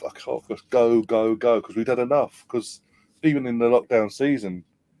fuck off, just go, because we'd had enough. Because even in the lockdown season,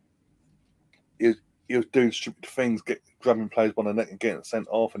 he was doing stupid things, grabbing players by the neck and getting sent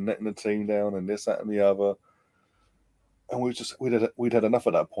off and letting the team down and this, that, and the other. And we'd had enough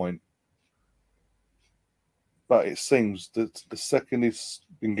at that point. But it seems that the second he's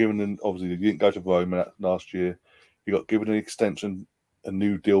been given, obviously he didn't go to Roma last year, he got given an extension, a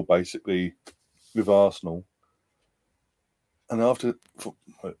new deal basically with Arsenal. And after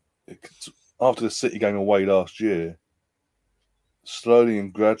the City game away last year, slowly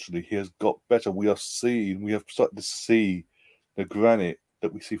and gradually he has got better. We have started to see the granite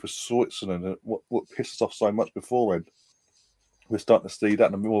that we see for Switzerland and what pissed us off so much beforehand. We're starting to see that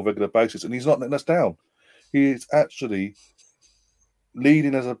on a more regular basis, and he's not letting us down. He is actually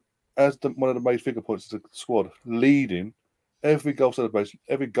leading as one of the main figure points of the squad, leading every goal celebration,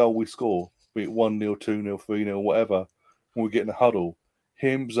 every goal we score, be it 1-0, 2-0, 3-0, whatever. When we get in the huddle,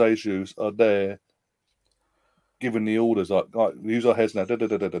 him, Jesus are there giving the orders like use our heads now,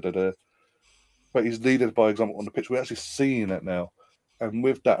 But he's leading by example on the pitch. We're actually seeing that now, and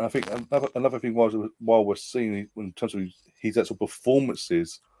with that, and I think another thing while we're seeing in terms of his actual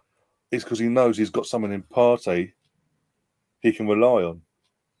performances, is because he knows he's got someone in Partey he can rely on.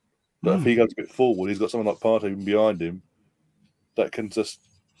 That if he goes a bit forward, he's got someone like Partey behind him that can just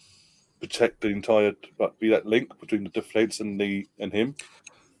protect the entire, be that link between the defence and him.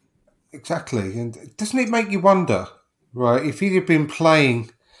 Exactly, and doesn't it make you wonder, right? If he'd have been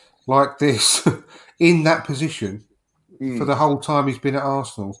playing like this in that position for the whole time he's been at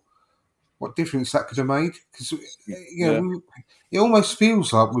Arsenal, what difference that could have made? Because it almost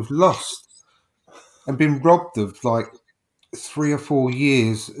feels like we've lost and been robbed of like 3 or 4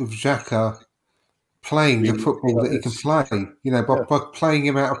 years of Xhaka playing the football that he can play. By playing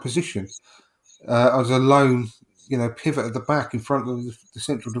him out of position as a lone, pivot at the back in front of the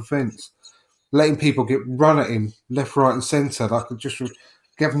central defence, letting people get run at him left, right, and centre. I could just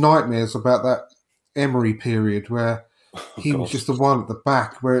have nightmares about that Emery period where he was just the one at the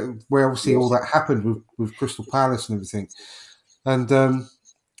back, where obviously all that happened with Crystal Palace and everything, and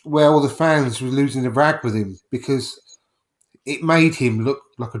where all the fans were losing the rag with him because it made him look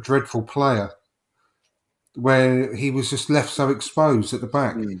like a dreadful player, where he was just left so exposed at the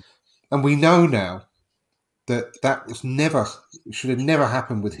back. And we know now that should have never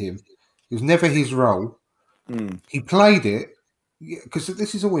happened with him. It was never his role. He played it, because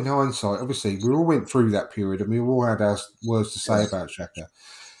this is all in hindsight. Obviously, we all went through that period and we all had our words to say about Xhaka.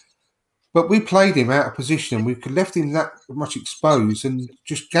 But we played him out of position. We left him that much exposed and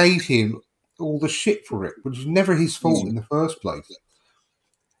just gave him all the shit for it, which was never his fault in the first place.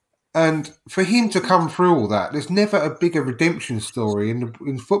 And for him to come through all that, there's never a bigger redemption story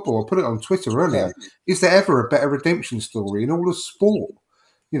in football. I put it on Twitter earlier. Is there ever a better redemption story in all of sport?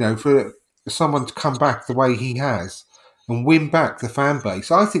 For someone to come back the way he has and win back the fan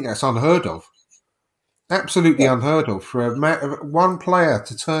base. I think that's unheard of. Absolutely unheard of for one player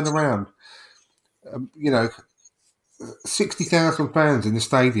to turn around, 60,000 fans in the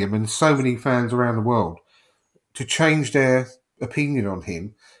stadium and so many fans around the world to change their opinion on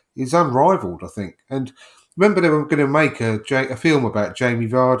him is unrivaled, I think. And remember, they were going to make a film about Jamie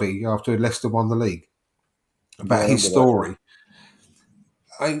Vardy after Leicester won the league, about his story.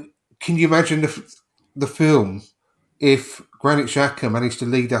 Can you imagine the film if Granit Xhaka managed to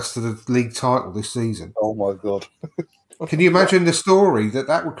lead us to the league title this season? Oh my God! Can you imagine the story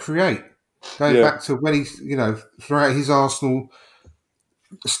that would create? Going back to when he's, throughout his Arsenal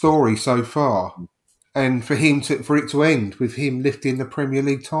story so far, and for it to end with him lifting the Premier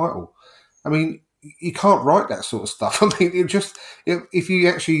League title. I mean, you can't write that sort of stuff. I mean, if you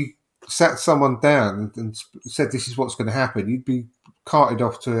actually sat someone down and said this is what's going to happen, you'd be carted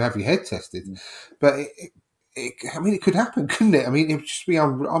off to have your head tested. But it could happen, couldn't it? I mean, it would just be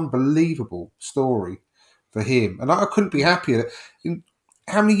an unbelievable story for him, and I couldn't be happier.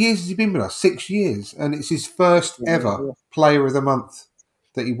 How many years has he been with us? 6 years, and it's his first ever Player of the Month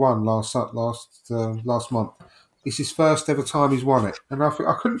that he won last month. It's his first ever time he's won it, and I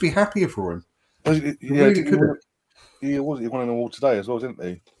couldn't be happier for him. Really couldn't. He won an award today as well, didn't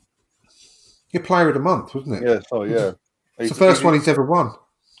he? Your Player of the Month, wasn't it? Yeah, sorry, yeah. It's the first one he's ever won.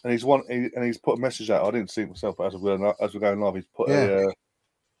 And he's put a message out. I didn't see it myself, but as we're going live, he's put a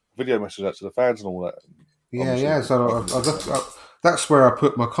video message out to the fans and all that. Yeah. So that's where I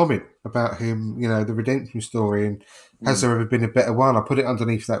put my comment about him. The redemption story, and has there ever been a better one? I put it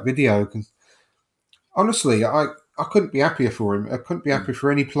underneath that video. Honestly, I couldn't be happier for him. I couldn't be happier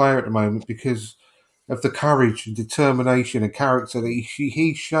for any player at the moment because of the courage and determination and character that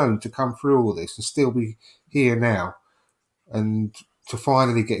he's shown to come through all this and still be here now, and to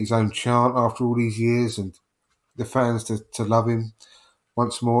finally get his own chant after all these years and the fans to love him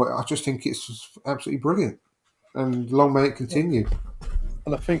once more. I just think it's absolutely brilliant, and long may it continue.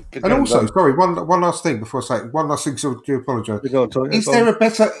 And I think, again, and also, sorry, one last thing before I say one last thing. So I do apologise. Is there a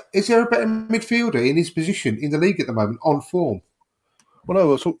better midfielder in his position in the league at the moment on form? Well,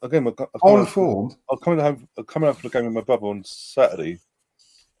 no. Form. I was coming home from the game with my brother on Saturday,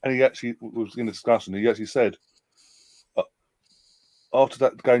 and he actually was in the discussion. He actually said, after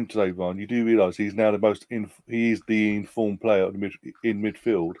that game today, Ryan, you do realise he's now he is the informed player in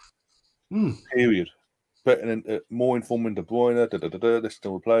midfield. Period. Better than more informed than De Bruyne. Listen to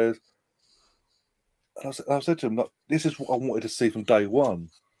all the players. And I said to him, like, this is what I wanted to see from day one.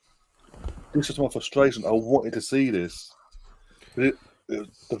 This is my frustration. I wanted to see this. But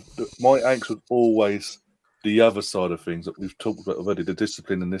my angst was always the other side of things that we've talked about already, the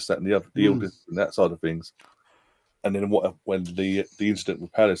discipline and this, that, and the other, the ill discipline, that side of things. And then when the incident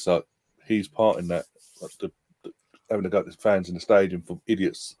with Palace, like, he's part in that, like having to go to fans in the stadium for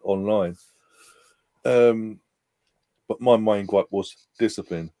idiots online. But my main gripe was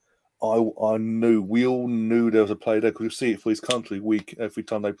discipline. We all knew there was a play there because we see it for his country every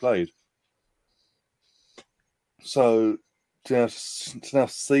time they played. So to now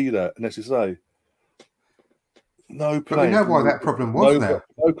see that, and as you say, no play. But we know why that problem was now.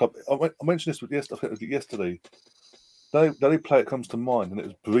 I mentioned this yesterday. The only play that comes to mind, and it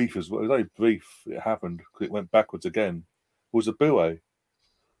was brief as well. It was only brief. It happened because it went backwards again. Was a Boué.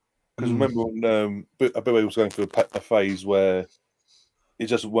 Because remember when Boué was going through a phase where it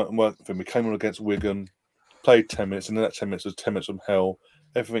just weren't working for him. He came on against Wigan, played 10 minutes, and then that 10 minutes was 10 minutes from hell.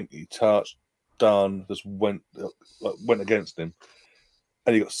 Everything he touched, done, just went against him.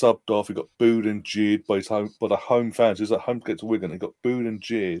 And he got subbed off. He got booed and jeered by the home fans. He was at home to get to Wigan. He got booed and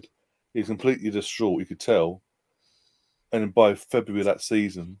jeered. He was completely distraught, you could tell. And then by February of that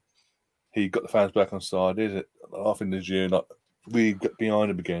season, he got the fans back on side. He did it half in the year, like really got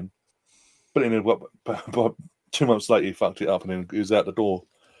behind him again. But then, about 2 months later, he fucked it up, and then he was out the door.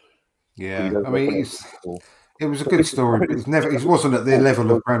 Yeah, I mean, it was a good story, but it wasn't at the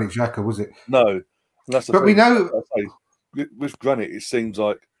level of Granit Xhaka, was it? No, and that's the but thing. We know with Granit, it seems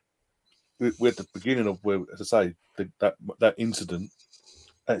like we're at the beginning of where, as I say, that incident,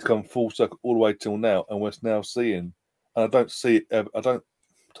 and it's come full circle all the way till now, and we're now seeing. And I don't see it. I don't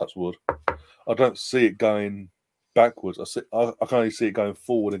touch wood. I don't see it going backwards. I can only see it going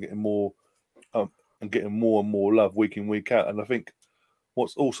forward and getting more and more love week in, week out. And I think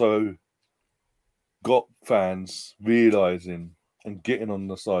what's also got fans realising and getting on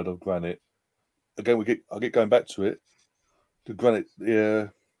the side of Granit. Again, I get going back to it. The Granit,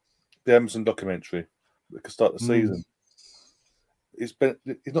 the Amazon documentary that could start the season. It's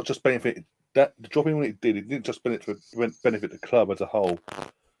not just benefited. That the dropping when it didn't just benefit the club as a whole.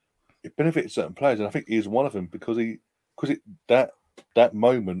 It benefited certain players, and I think he is one of them because that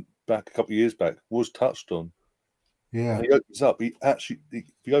moment back a couple of years back was touched on. Yeah, and he opens up. He actually, if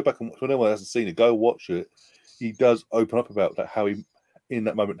you go back and watch, for anyone who hasn't seen it, go watch it. he does open up about that, how he, in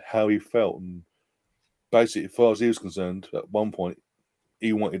that moment, how he felt. And basically, as far as he was concerned, at one point,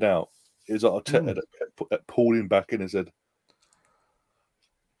 he wanted out. It was Arteta that pulled him back in and said,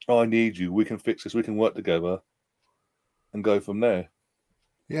 I need you. We can fix this. We can work together and go from there.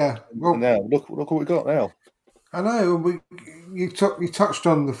 Yeah. Well, and now, look what we got now. I know. You touched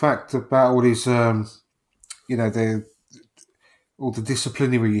on the fact about all his, all the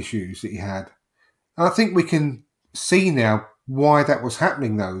disciplinary issues that he had. And I think we can see now why that was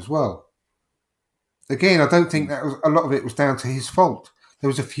happening, though, as well. Again, I don't think that was a lot of it was down to his fault. There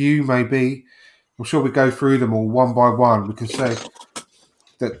was a few, maybe. I'm sure we go through them all one by one. We can say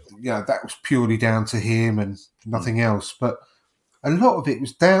that that was purely down to him and nothing else. But a lot of it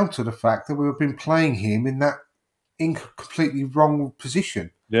was down to the fact that we've been playing him in that completely wrong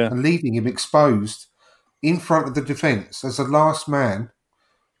position and leaving him exposed in front of the defence as a last man,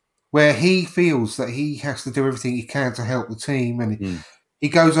 where he feels that he has to do everything he can to help the team, and he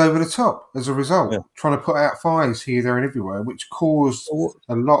goes over the top as a result, trying to put out fires here, there, and everywhere, which caused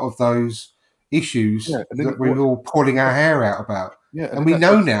a lot of those issues that we were all pulling our hair out about. Yeah, and we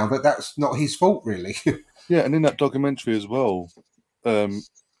know now that that's not his fault, really. And in that documentary as well,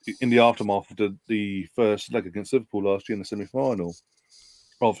 in the aftermath of the first leg against Liverpool last year in the semi-final,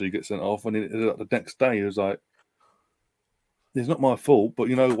 after he gets sent off, and the next day he was like, "It's not my fault, but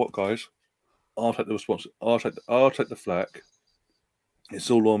you know what, guys? I'll take the response. I'll take the flak.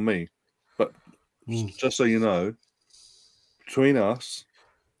 It's all on me. But just so you know, between us,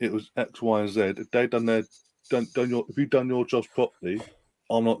 it was X, Y, and Z. If they've if you've done your jobs properly,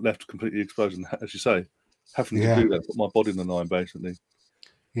 I'm not left completely exposed. And as you say, having to do that, put my body in the line, basically."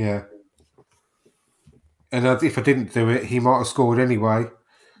 Yeah. And if I didn't do it, he might have scored anyway.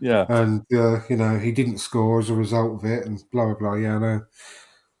 Yeah. And, he didn't score as a result of it and blah, blah, blah. Yeah, I know.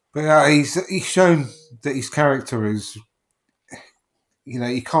 But he's shown that his character is,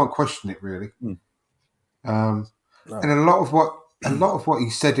 you can't question it, really. And a lot of what he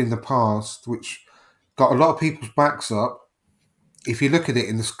said in the past, which got a lot of people's backs up, if you look at it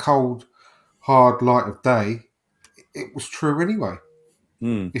in this cold, hard light of day, it was true anyway.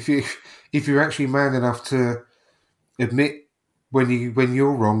 If you're actually man enough to admit when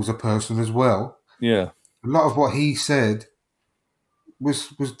you're wrong as a person as well, a lot of what he said was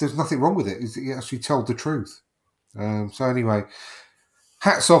there's nothing wrong with it. He actually told the truth. So anyway,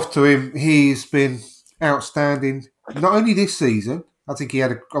 hats off to him. He's been outstanding. Not only this season, I think he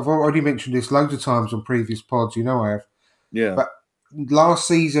had. I've already mentioned this loads of times on previous pods. I have. Yeah. But last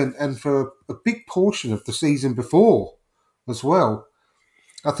season and for a big portion of the season before as well,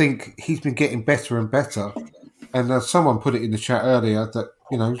 I think he's been getting better and better. And someone put it in the chat earlier that,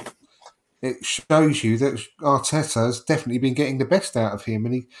 it shows you that Arteta has definitely been getting the best out of him.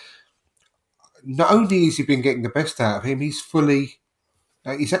 And he not only has he been getting the best out of him, he's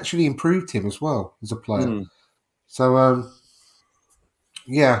actually improved him as well as a player. So,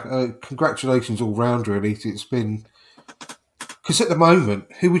 congratulations all round, really. It's been... Because at the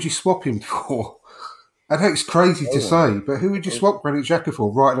moment, who would you swap him for? I know it's crazy to say, but who would you swap Granit Xhaka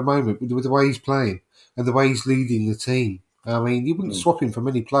for right at the moment with the way he's playing and the way he's leading the team? I mean, you wouldn't swap him for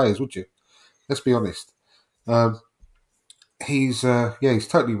many players, would you? Let's be honest. He's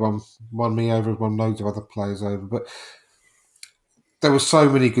totally won me over, won loads of other players over. But there were so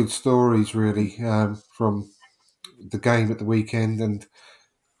many good stories, really, from the game at the weekend and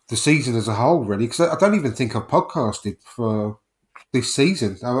the season as a whole, really. Because I don't even think I've podcasted for this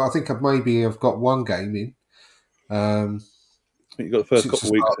season. I think I've got one game in. I think you got the first couple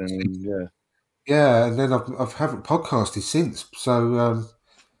of weeks in, yeah, and then I haven't podcasted since. So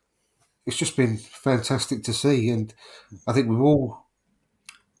it's just been fantastic to see, and I think we've all.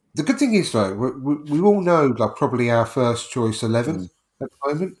 The good thing is, though, we all know like probably our first choice 11 at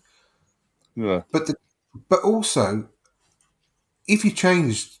the moment. Yeah, but also, if you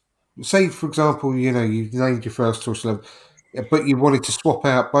changed, say for example, you named your first choice 11. But you wanted to swap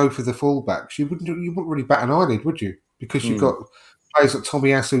out both of the fullbacks, you wouldn't really bat an eyelid, would you? Because you've got players like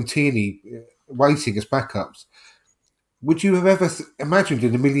Tomiyasu and Tierney waiting as backups. Would you have ever imagined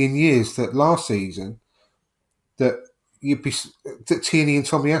in a million years that last season that that Tierney and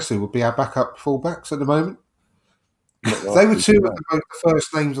Tomiyasu would be our backup fullbacks at the moment? They were two of the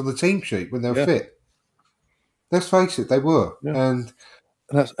first names on the team sheet when they were fit. Let's face it, they were. And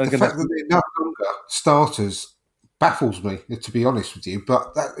the fact that they're no longer starters baffles me, to be honest with you,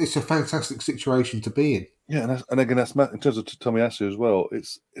 but it's a fantastic situation to be in. Yeah, and again, that's in terms of Tomiyasu as well.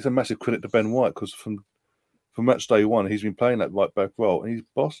 It's a massive credit to Ben White because from match day one, he's been playing that right back role and he's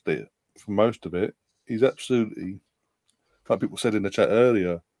bossed it for most of it. He's absolutely, like people said in the chat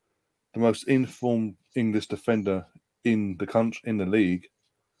earlier, the most informed English defender in the country, in the league,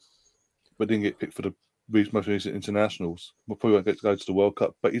 but didn't get picked for the most recent internationals. We'll probably won't get to go to the World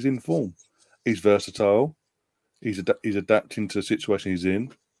Cup, but he's in form. He's versatile. He's adapting to the situation he's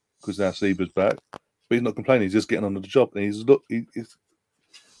in because now Sieber's back. But he's not complaining. He's just getting on with the job, and he's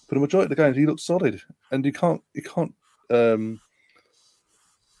for the majority of the games he looks solid, and you can't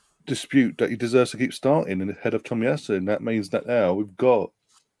dispute that he deserves to keep starting ahead of Tomiyasu, and that means that now we've got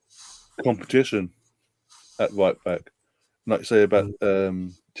competition at right back. Like you say about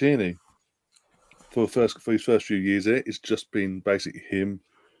Tierney, for his first few years here, it's just been basically him,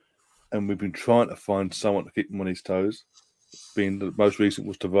 and we've been trying to find someone to keep him on his toes. Being the most recent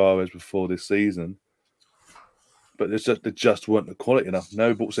was Tavares before this season, but there just weren't the quality enough. Now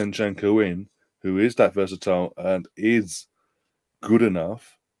we brought Zinchenko in, who is that versatile and is good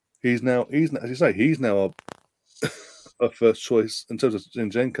enough. He's now, as you say, he's now our first choice in terms of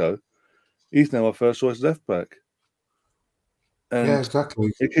Zinchenko. He's now our first choice left back. And yeah,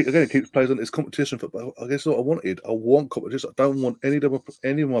 exactly. It keeps players on. It's competition for. I guess what I wanted. I want competition. I don't want any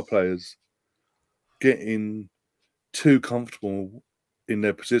of my players getting too comfortable in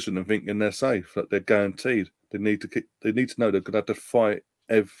their position and thinking they're safe, that they're guaranteed. They need to know they're going to have to fight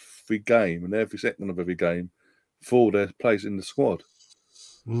every game and every second of every game for their place in the squad.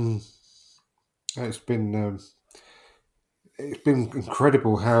 It's been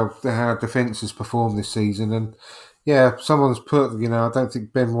incredible how defence has performed this season, and yeah, someone's put, I don't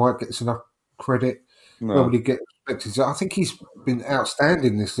think Ben White gets enough credit. No. Nobody gets respected. I think he's been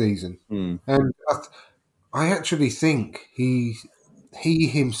outstanding this season, and I actually think he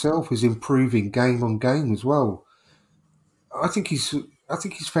himself is improving game on game as well. I think he's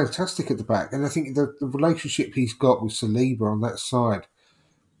fantastic at the back, and I think the relationship he's got with Saliba on that side,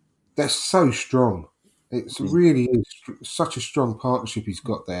 they're so strong. It's really is such a strong partnership he's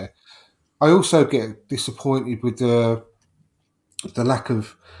got there. I also get disappointed with the lack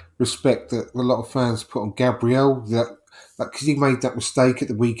of respect that a lot of fans put on Gabriel, that because he made that mistake at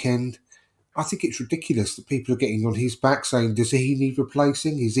the weekend. I think it's ridiculous that people are getting on his back saying, does he need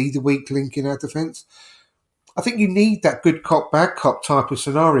replacing? Is he the weak link in our defence? I think you need that good cop, bad cop type of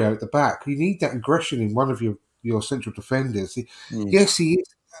scenario at the back. You need that aggression in one of your central defenders. Yes, he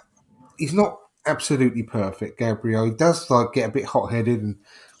is. He's not absolutely perfect, Gabriel. He does get a bit hot-headed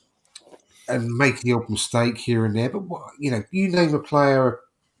and make the odd mistake here and there. But you name a player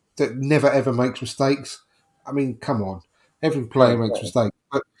that never ever makes mistakes. I mean, come on, every player makes mistakes.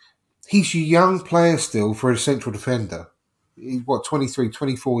 But he's a young player still for a central defender. He's 23,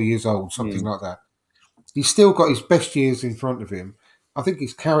 24 years old, something like that. He's still got his best years in front of him. I think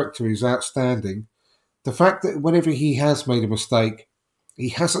his character is outstanding. The fact that whenever he has made a mistake, he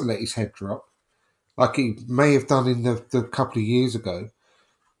hasn't let his head drop, like he may have done in the couple of years ago.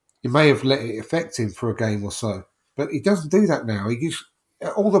 He may have let it affect him for a game or so, but he doesn't do that now. He gives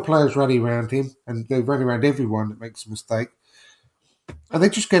all the players rally around him, and they rally around everyone that makes a mistake, and they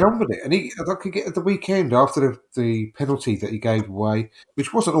just get on with it. And he, like, get at the weekend after the penalty that he gave away,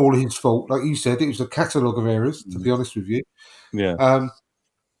 which wasn't all his fault, like you said, it was a catalogue of errors. To be honest with you, that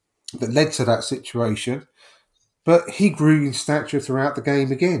led to that situation. But he grew in stature throughout the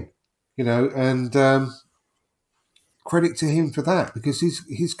game again, and credit to him for that, because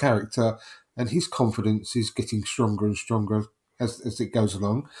his character and his confidence is getting stronger and stronger as it goes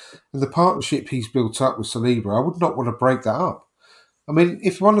along. And the partnership he's built up with Saliba, I would not want to break that up. I mean,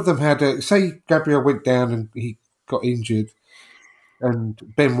 if one of them had, say Gabriel went down and he got injured and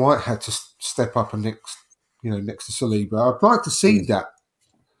Ben White had to step up and next to Saliba, I'd like to see that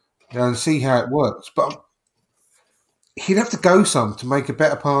and see how it works. But he'd have to go some to make a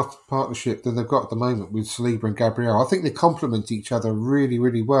better partnership than they've got at the moment with Saliba and Gabriel. I think they complement each other really,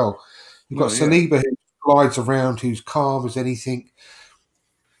 really well. You've got Saliba who glides around, who's calm as anything,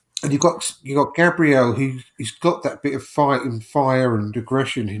 and you've got Gabriel who's got that bit of fight and fire and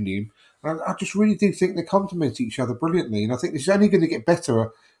aggression in him. And I just really do think they complement each other brilliantly, and I think this is only going to get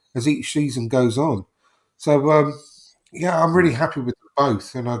better as each season goes on. So I'm really happy with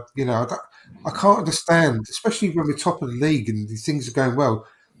both, and I can't understand, especially when we're top of the league and things are going well.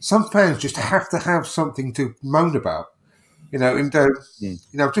 Some fans just have to have something to moan about, And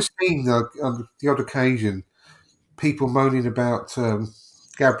I've just seen on the odd occasion people moaning about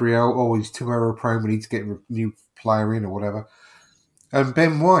Gabriel. Oh, he's too error prone. We need to get a new player in or whatever. And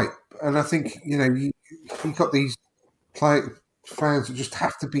Ben White, and I think you got these fans that just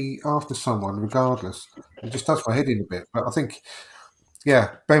have to be after someone regardless. It just does my head in a bit, but I think.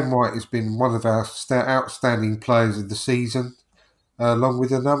 Yeah, Ben White has been one of our outstanding players of the season, along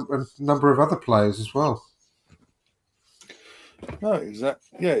with a number of other players as well. No,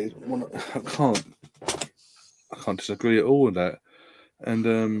 exactly. Yeah, I can't disagree at all with that.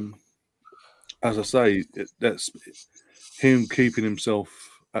 And as I say, that's him keeping himself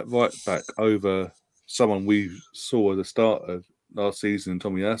at right back over someone we saw at the start of last season,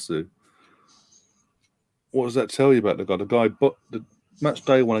 Tomiyasu. What does that tell you about the guy? The match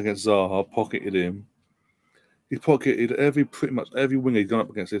day one against Zaha pocketed him. He's pocketed pretty much every winger he's gone up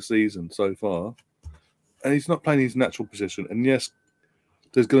against this season so far, and he's not playing his natural position. And yes,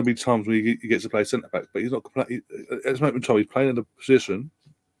 there's going to be times where he gets to play centre back, but he's not. At this moment in time, he's playing in a position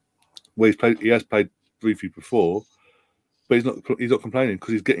where he has played briefly before, but he's not complaining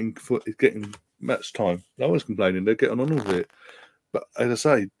because he's getting match time. No one's complaining; they're getting on with it. But as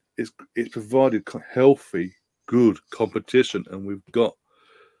I say, it's provided healthy, good competition, and we've got.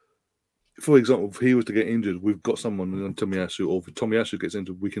 For example, if he was to get injured, we've got someone on Tomiyasu, or if Tomiyasu gets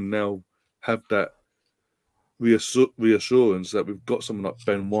injured, we can now have that reassurance that we've got someone like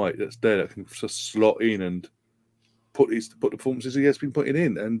Ben White that's there that can just slot in and put the performances he has been putting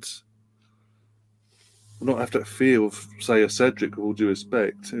in, and not have that fear of, say, a Cedric, with all due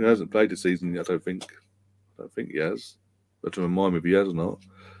respect, who hasn't played this season. I don't think he has. But to remind me if he has or not.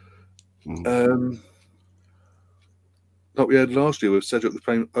 Like we had last year, with Cedric was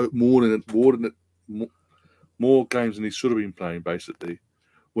playing more games than he should have been playing. Basically,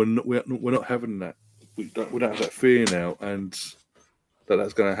 we're not having that. We don't have that fear now, and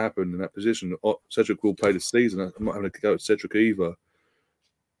that's going to happen in that position. Cedric will play the season. I'm not having to go at Cedric either,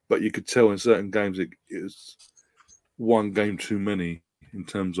 but you could tell in certain games it was one game too many in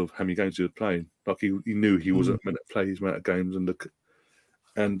terms of how many games he was playing. Like he knew he wasn't meant to play his amount of games,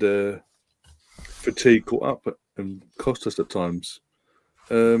 and fatigue caught up and cost us at times.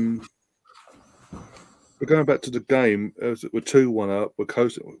 We're going back to the game. We're 2-1 up. We're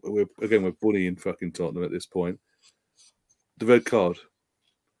coasting. We're bullying fucking Tottenham at this point. The red card.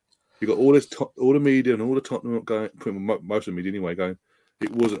 You got all the media and all the Tottenham going. Most of the media anyway going.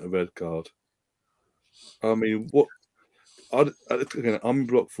 It wasn't a red card. I mean, what? Again, I'm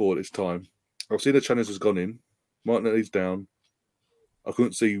blocked forward this time. I've seen the challenge has gone in. Martinelli's down. I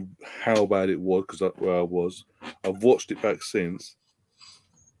couldn't see how bad it was because where I was. I've watched it back since.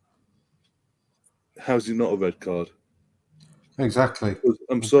 How's it not a red card? Exactly.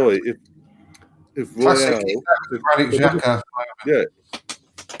 I'm sorry if Royale, Xhaka.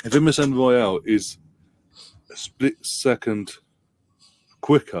 if Emerson Royale is a split second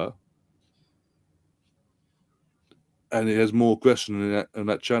quicker and he has more aggression in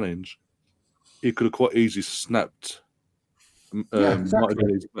that challenge, he could have quite easily snapped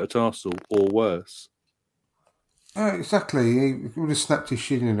Martinelli's metatarsal or worse. Exactly. He would have snapped his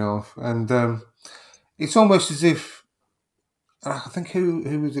shin in half, and it's almost as if I think who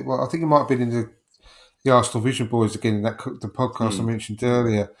was it? Well, I think it might have been in the Arsenal Vision Boys again in the podcast I mentioned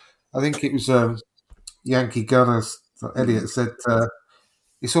earlier. I think it was Yankee Gunners. Elliot said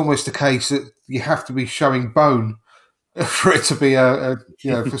it's almost a case that you have to be showing bone for it to be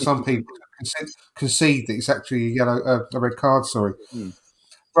for some people to concede that it's actually a red card. Sorry.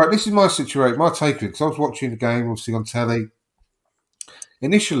 Right, this is my situation, my take of it, because I was watching the game, obviously, on telly.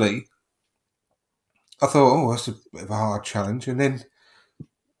 Initially, I thought, that's a bit of a hard challenge. And then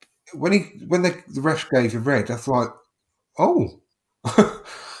when the ref gave a red, I thought, and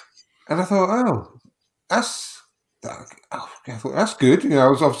I thought, that's good. I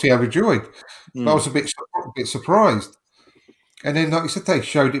was obviously overjoyed. But I was a bit surprised. And then, like you said, they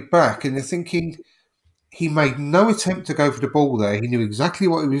showed it back, and they're thinking he made no attempt to go for the ball there. He knew exactly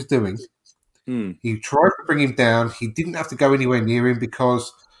what he was doing. He tried to bring him down. He didn't have to go anywhere near him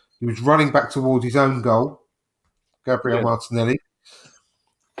because he was running back towards his own goal, Gabriel Martinelli.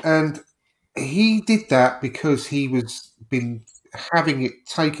 And he did that because he was been having it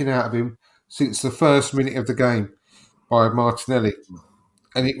taken out of him since the first minute of the game by Martinelli.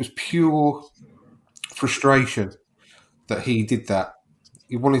 And it was pure frustration that he did that.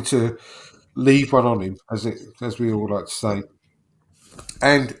 He wanted to leave one on him, as we all like to say.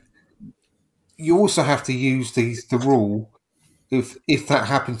 And you also have to use the rule. If that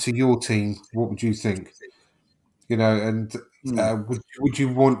happened to your team, what would you think? And would you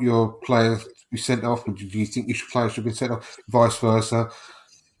want your player to be sent off? Or do you think your player should be sent off? Vice versa.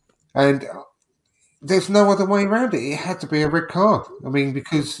 And there's no other way around it. It had to be a red card. I mean,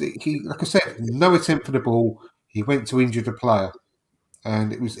 because he, like I said, no attempt for the ball. He went to injure the player,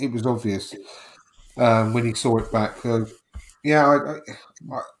 and it was obvious when he saw it back. At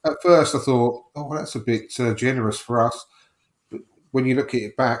first I thought, that's a bit generous for us. But when you look at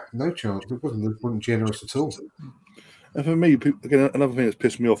it back, no chance. It wasn't generous at all. And for me, again, another thing that's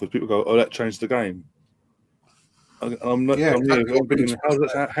pissed me off is people go, that changed the game. I'm not. Yeah, I'm exactly. I've been thinking,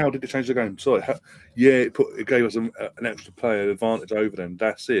 how did it change the game? Sorry, it gave us an extra player advantage over them.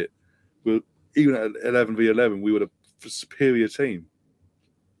 That's it. Even at 11v11, we were a superior team.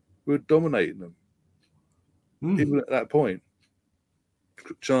 We were dominating them. Even at that point,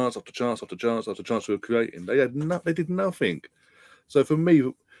 chance after chance after chance after chance we were creating. They did nothing. So for me,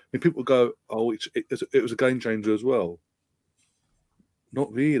 when people go, "Oh, it was a game changer as well,"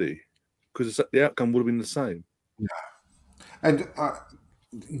 not really, because the outcome would have been the same. And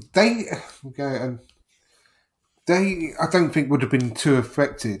they, I don't think would have been too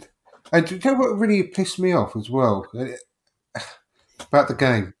affected. And do you know what really pissed me off as well about the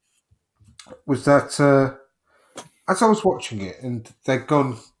game was that as I was watching it, and they'd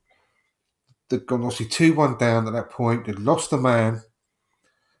gone obviously 2-1 down at that point. They'd lost a man,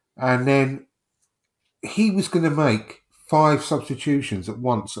 and then he was going to make 5 substitutions at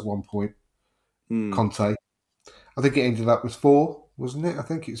once at one point. Conte, I think it ended up with 4, wasn't it? I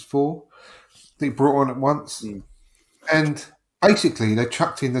think it's 4 that he brought on at once. And basically, they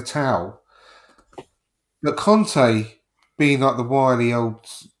chucked in the towel. But Conte, being like the wily old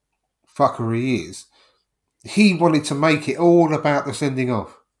fucker he is, he wanted to make it all about the sending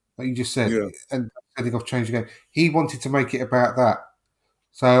off, like you just said, and sending off change the game. He wanted to make it about that.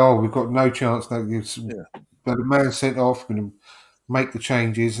 So, we've got no chance now. But the man sent off, going to make the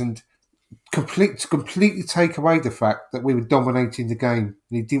changes and completely take away the fact that we were dominating the game,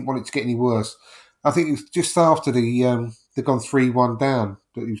 and he didn't want it to get any worse. I think it was just after they'd gone 3-1 down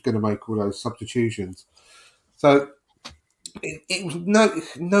that he was going to make all those substitutions. So it was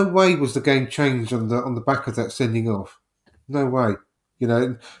no way was the game changed on the back of that sending off. No way.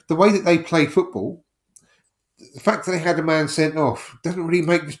 The way that they play football, the fact that they had a man sent off doesn't really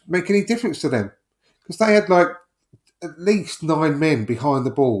make any difference to them, because they had like at least 9 men behind the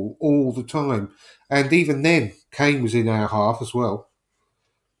ball all the time, and even then Kane was in our half as well.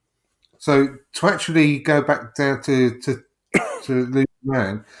 So to actually go back down to lose a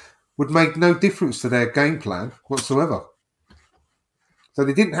man would make no difference to their game plan whatsoever. So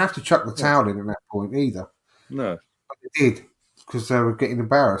they didn't have to chuck the towel in at that point either. No. But they did, because they were getting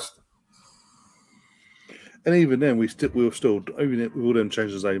embarrassed. And even then, we were still, even with all them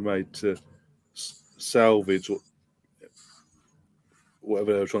changes they made to salvage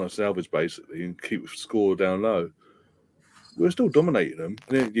whatever they were trying to salvage, basically, and keep the score down low, we were still dominating them.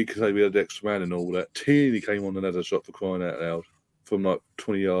 And then you could say we had the extra man and all that. Tierney came on and had a shot for crying out loud from like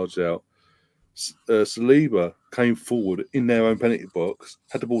 20 yards out. Saliba came forward in their own penalty box,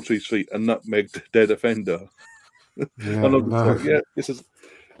 had the ball to his feet, and nutmegged their defender. This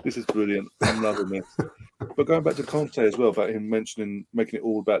is brilliant. I'm loving this. But going back to Conte as well, about him making it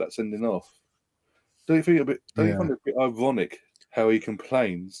all about that sending off. Don't you find it a bit ironic how he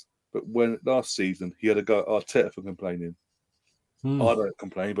complains, but when last season he had a go at Arteta for complaining? I don't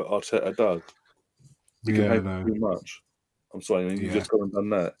complain, but Arteta does. He complains too much. I'm sorry, and you just gone and done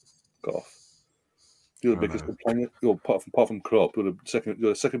that. Got off. You're the biggest complainer. You're apart from Klopp. You're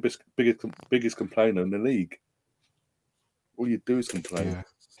the second biggest complainer in the league. All you do is complain. Yeah.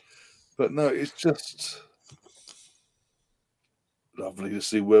 But no, it's just lovely to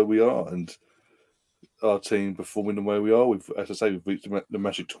see where we are and our team performing the way we are. As I say, we've reached the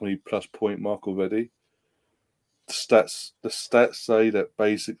magic 20+ point mark already. The stats say that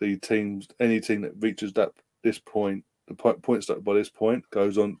basically any team that reaches this point, the point started by this point,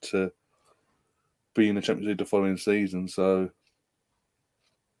 goes on to be in the Champions League the following season. So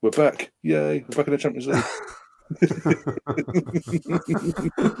we're back. Yay, we're back in the Champions League.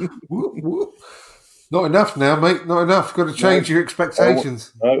 Not enough now, mate. Not enough. Got to change your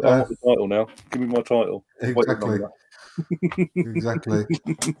expectations. I want the title now. Give me my title. Exactly.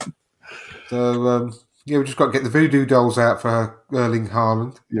 So we just got to get the voodoo dolls out for Erling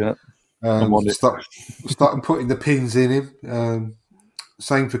Haaland. Yeah. Start putting the pins in him.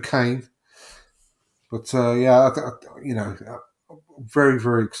 Same for Kane. But I'm very,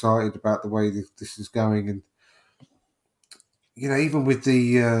 very excited about the way this is going, and even with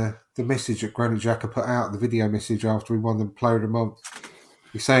the message that Granit Xhaka put out, the video message after we won the Player of the Month,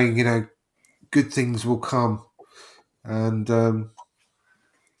 he's saying, good things will come. And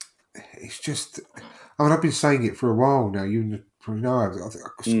it's just, I've been saying it for a while now. I've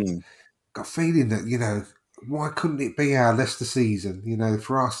got a feeling that, why couldn't it be our Leicester season,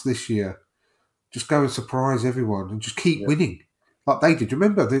 for us this year? Just go and surprise everyone and just keep winning like they did.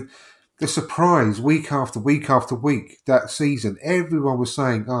 Remember the surprise week after week after week that season? Everyone was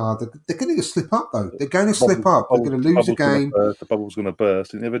saying, they're going to slip up, though. They're going to slip up. They're going to lose a game. The bubble's going to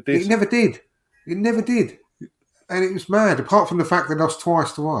burst. It never did. It never did. And it was mad, apart from the fact they lost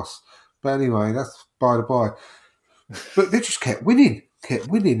twice to us. But anyway, that's by the by. But they just kept winning.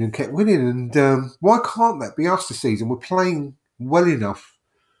 And why can't that be us this season? We're playing well enough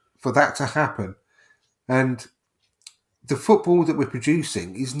for that to happen. And the football that we're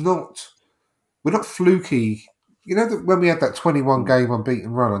producing is not... We're not fluky. You know that when we had that 21-game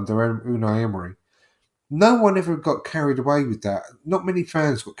unbeaten run under Unai Emery, no one ever got carried away with that. Not many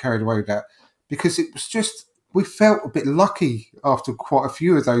fans got carried away with that because it was just... We felt a bit lucky after quite a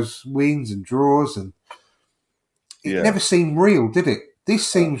few of those wins and draws, and it never seemed real, did it? This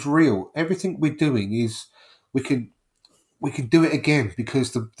seems real. Everything we're doing is we can do it again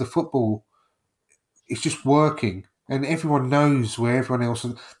because the football is just working, and everyone knows where everyone else.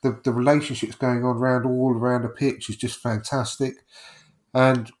 And the relationships going on all around the pitch is just fantastic,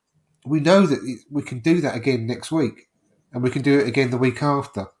 and we know that we can do that again next week, and we can do it again the week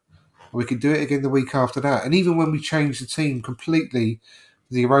after, and we can do it again the week after that. And even when we change the team completely,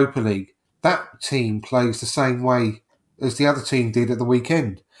 the Europa League, that team plays the same way as the other team did at the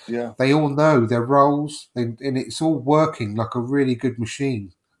weekend. Yeah. They all know their roles, and it's all working like a really good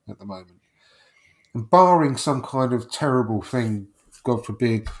machine at the moment. And barring some kind of terrible thing, God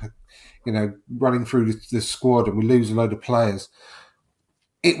forbid, running through the squad and we lose a load of players,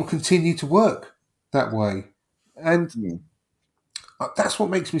 it will continue to work that way. And that's what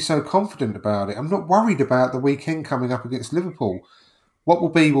makes me so confident about it. I'm not worried about the weekend coming up against Liverpool. What will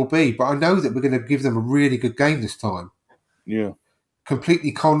be, but I know that we're going to give them a really good game this time. Yeah.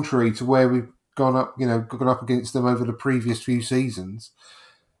 Completely contrary to where we've gone up against them over the previous few seasons.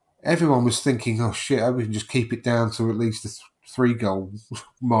 Everyone was thinking, oh shit, we can just keep it down to at least a 3-goal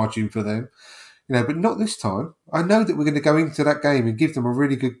margin for them. But not this time. I know that we're going to go into that game and give them a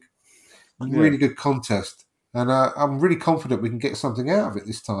really good contest. And I'm really confident we can get something out of it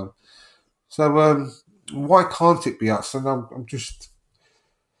this time. So why can't it be us? And I'm just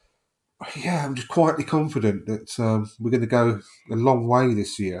quietly confident that we're going to go a long way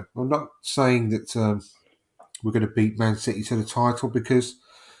this year. I'm not saying that we're going to beat Man City to the title because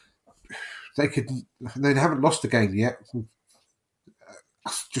they haven't lost a game yet.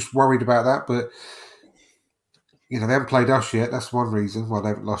 Just worried about that, but they haven't played us yet. That's one reason why they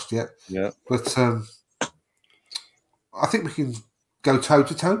haven't lost yet. Yeah. But I think we can go toe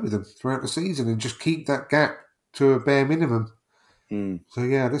to toe with them throughout the season and just keep that gap to a bare minimum. So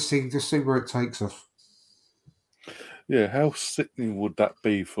let's see where it takes us. Yeah, how sickening would that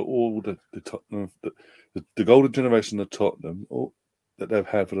be for all the Tottenham, the golden generation of Tottenham that they've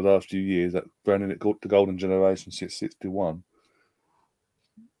had for the last few years, that branding it the golden generation since '61.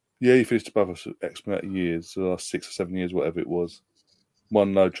 Yeah, he finished above us X amount of years, the last 6 or 7 years, whatever it was.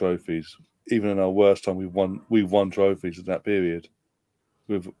 Won no trophies. Even in our worst time, we've won trophies in that period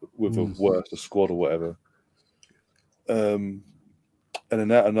with a worse squad or whatever. And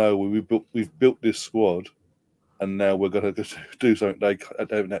then out of nowhere, we've built this squad, and now we're going to do something they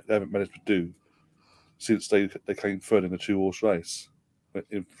haven't managed to do since they came third in the 2-horse race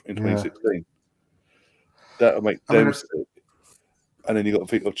in 2016. That'll make them sick. And then you got to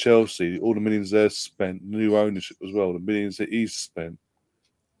think of Chelsea, all the millions they've spent, new ownership as well, the millions that he's spent,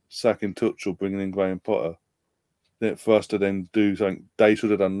 sacking Tuchel, bringing in Graham Potter. Then for us to then do something they should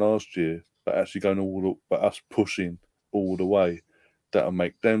have done last year, but actually but us pushing all the way, that'll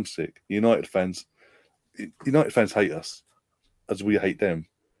make them sick. United fans hate us as we hate them,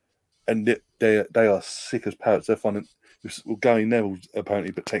 and they are sick as parrots. They're finding Gary Neville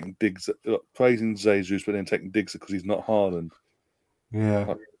apparently, but taking digs, praising Jesus, but then taking digs because he's not Haaland.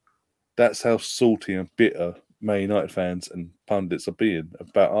 Yeah, that's how salty and bitter Man United fans and pundits are being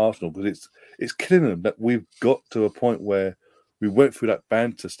about Arsenal, because it's killing them that we've got to a point where we went through that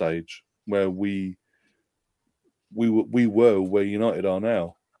banter stage where we were where United are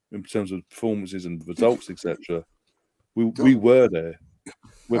now in terms of performances and results, etc. We were there.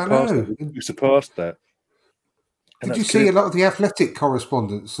 We're past that. We surpassed that. Did you see a lot of the Athletic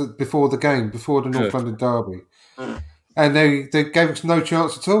correspondence before the game, before the North London derby? And they gave us no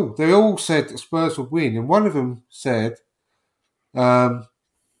chance at all. They all said that Spurs would win, and one of them said that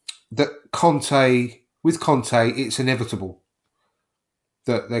with Conte, it's inevitable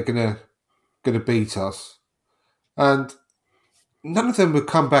that they're gonna beat us. And none of them would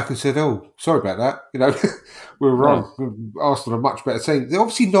come back and said, "Oh, sorry about that. We're wrong. No. Arsenal are a much better team." They're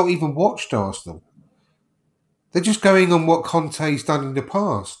obviously not even watched Arsenal. They're just going on what Conte's done in the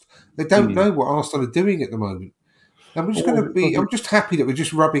past. They don't know what Arsenal are doing at the moment. And we're just I'm just happy that we're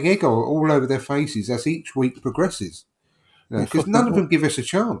just rubbing egg all over their faces as each week progresses. Because none of them give us a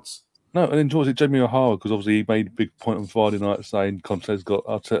chance. No, and then George Jamie O'Hara, because obviously he made a big point on Friday night saying Conte's got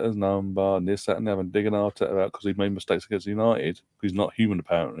Arteta's number and this, that, and the other, and digging Arteta out because he made mistakes against United. He's not human,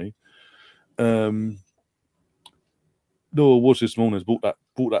 apparently. Noah was this morning, has brought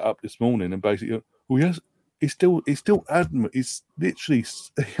that up this morning, and basically, well, yes, he's still adamant. He's literally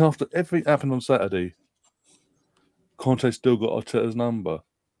after everything happened on Saturday. Conte still got Arteta's number.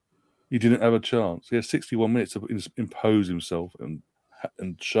 He didn't have a chance. He had 61 minutes to impose himself and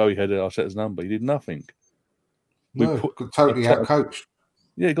show he had Arteta's number. He did nothing. Totally outcoached.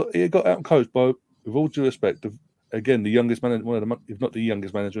 Yeah, he got outcoached by, with all due respect, again, the youngest manager, if not the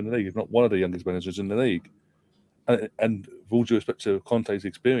youngest manager in the league, if not one of the youngest managers in the league. And with all due respect to Conte's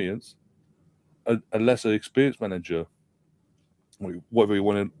experience, a lesser experienced manager, whatever you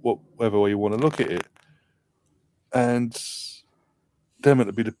want to look at it, and they're meant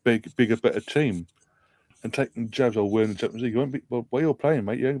to be the bigger, better team. And taking jabs or winning the Champions League, you won't be. Well, where you're playing,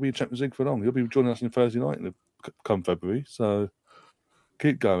 mate, you ain't gonna be in Champions League for long. You'll be joining us in Thursday night come February. So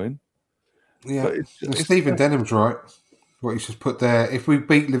keep going. Yeah, Stephen Denham's right. What he's just put there. If we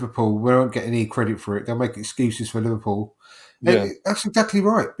beat Liverpool, we won't get any credit for it. They'll make excuses for Liverpool. Yeah, that's exactly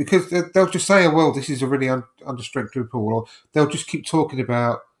right. Because they'll just say, "Oh, well, this is a really understrength Liverpool," or they'll just keep talking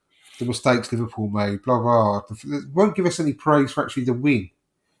about the mistakes Liverpool made. Blah blah. They won't give us any praise for actually the win.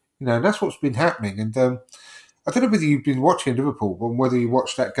 You know, that's what's been happening. And I don't know whether you've been watching Liverpool or whether you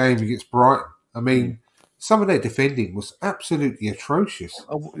watched that game against Brighton. I mean, some of their defending was absolutely atrocious.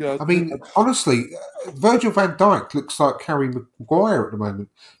 I mean, honestly, Virgil van Dijk looks like Harry Maguire at the moment.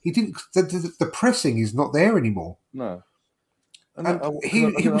 He didn't. The pressing is not there anymore. No, and he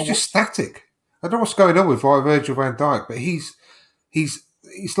was just static. I don't know what's going on with Virgil van Dijk, but he's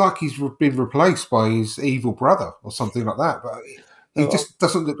like he's been replaced by his evil brother or something like that. But he just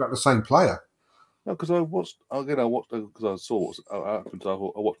doesn't look like the same player. No, because I watched because I saw what happened. I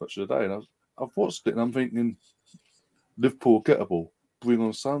watched much of the day, and I've watched it, and I'm thinking Liverpool gettable, bring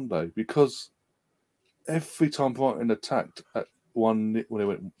on Sunday, because every time Brighton attacked at 1, when they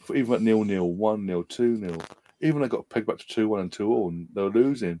went even at 0-0, 1-0, 2-0, even they got pegged back to 2-1 and 2-2, and they were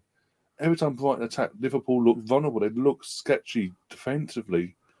losing. Every time Brighton attacked, Liverpool looked vulnerable. They looked sketchy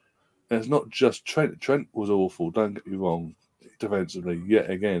defensively. And it's not just Trent. Trent was awful. Don't get me wrong, defensively yet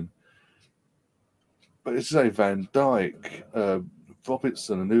again. But it's say Van Dijk,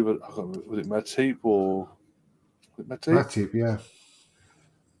 Robertson, and was it Matip or Matip, yeah.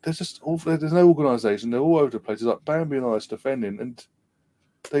 There's no organisation. They're all over the place. It's like Bambi and Ice defending, and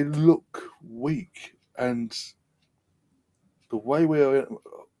they look weak. And the way we are,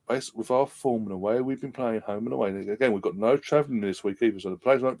 with our form and the way we've been playing home and away. Again, we've got no travelling this week either, so the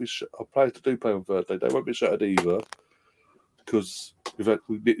players won't be. Our players that do play on Thursday, they won't be shattered either, because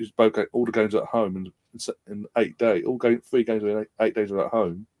we've both all the games at home and in 8 days, 3 games in 8 days are at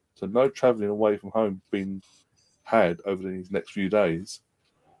home. So no travelling away from home being had over these next few days.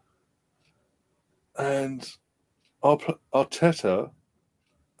 And our Arteta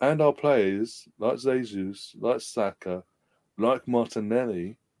and our players, like Jesus, like Xhaka, like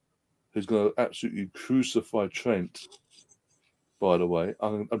Martinelli, who's going to absolutely crucify Trent, by the way.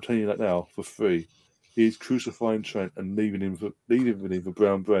 I'm telling you that now for free. He's crucifying Trent and leaving him for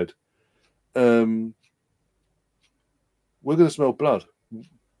brown bread. We're going to smell blood.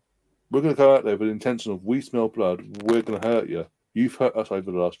 We're going to go out there with the intention of, we smell blood, we're going to hurt you. You've hurt us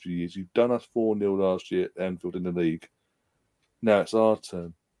over the last few years. You've done us 4-0 last year at Anfield in the league. Now it's our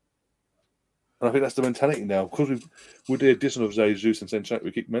turn. And I think that's the mentality now. Because with the addition of Jesus and Sancho,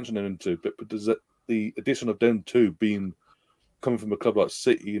 we keep mentioning them too, but does the addition of them two coming from a club like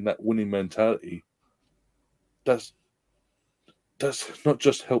City and that winning mentality, that's not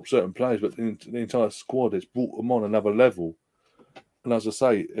just helped certain players, but the entire squad. It's brought them on another level. And as I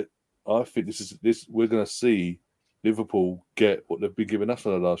say, I think this we're going to see Liverpool get what they've been giving us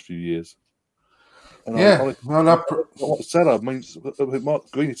for the last few years. And Salah means. Mark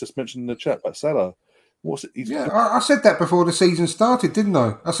Green just mentioned in the chat about Salah. I said that before the season started, didn't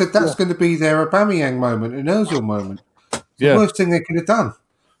I? I said that's going to be their Aubameyang moment, an Ozil moment. The worst thing they could have done.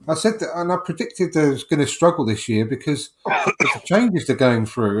 I said that, and I predicted they was going to struggle this year because of the changes they're going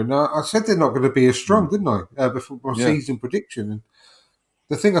through. And I said they're not going to be as strong, didn't I? Before my season prediction. And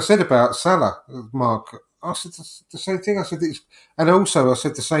the thing I said about Salah, Mark, I said the same thing. I said and also I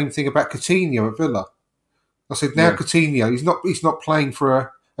said the same thing about Coutinho at Villa. I said now Coutinho, he's not playing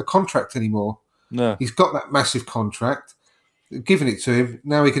for a contract anymore. No, he's got that massive contract. Giving it to him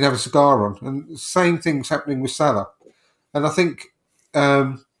now, he can have a cigar on. And the same thing's happening with Salah. And I think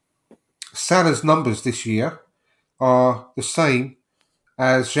Salah's numbers this year are the same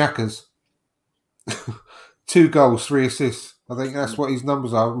as Xhaka's. 2 goals, 3 assists. I think that's what his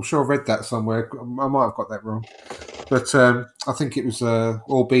numbers are. I'm sure I read that somewhere. I might have got that wrong. But I think it was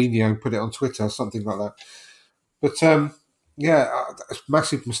Orbinio put it on Twitter, something like that. But it's a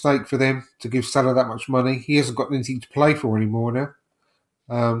massive mistake for them to give Salah that much money. He hasn't got anything to play for anymore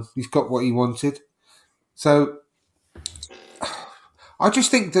now. He's got what he wanted. So I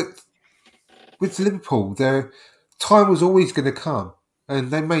just think that with Liverpool, their time was always going to come,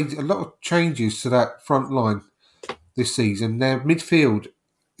 and they made a lot of changes to that front line this season. Their midfield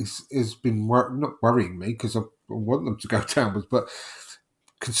has been not worrying me because I want them to go downwards, but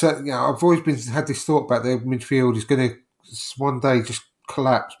I've always had this thought about their midfield is going to one day just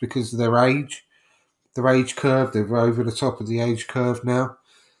collapse because of their age curve. They're over the top of the age curve now.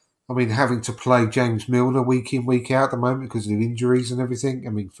 I mean, having to play James Milner week in, week out at the moment because of injuries and everything. I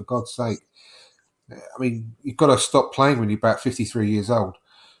mean, for God's sake. I mean, you've got to stop playing when you're about 53 years old.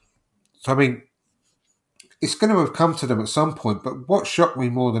 So, I mean, it's going to have come to them at some point. But what shocked me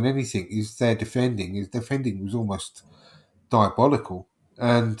more than anything is their defending. His defending was almost diabolical.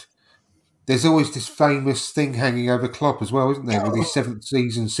 And there's always this famous thing hanging over Klopp as well, isn't there, with his seventh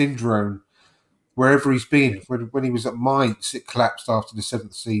season syndrome. Wherever he's been, when he was at Mainz, it collapsed after the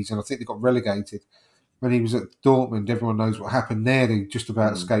seventh season. I think they got relegated. When he was at Dortmund, everyone knows what happened there. They just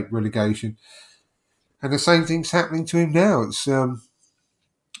about escaped relegation. And the same thing's happening to him now.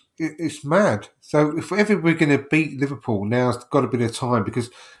 It's mad. So if ever we're going to beat Liverpool, now's got to be the time,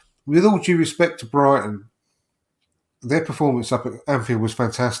 because with all due respect to Brighton, their performance up at Anfield was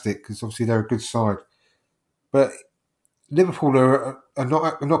fantastic because obviously they're a good side. But Liverpool are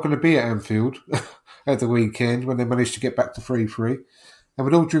not going to be at Anfield at the weekend when they managed to get back to 3-3. And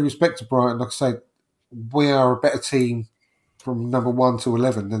with all due respect to Brighton, like I say, we are a better team from number 1 to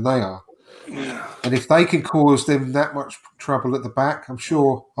 11 than they are. And if they can cause them that much trouble at the back, I'm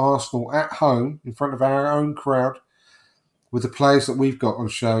sure Arsenal at home, in front of our own crowd, with the players that we've got on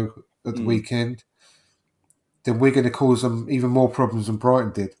show at the weekend, then we're going to cause them even more problems than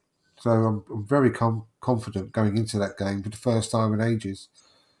Brighton did. So I'm very confident going into that game for the first time in ages.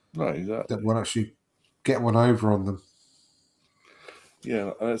 No, exactly. That we'll actually get one over on them.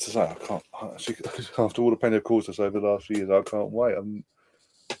 Yeah, and it's just like, I can't actually, after all the pain of course I over the last few years, I can't wait.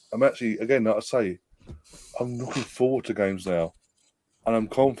 I'm actually, again, like I say, I'm looking forward to games now, and I'm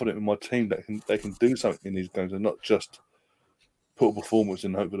confident in my team that they can do something in these games and not just put a performance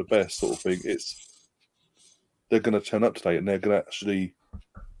in and hope for the best sort of thing. They're going to turn up today and they're going to actually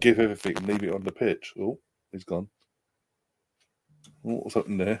give everything and leave it on the pitch. Oh, he's gone. Oh, what's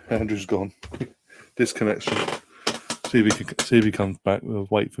happening there? Andrew's gone. Disconnection. See if he comes back. We'll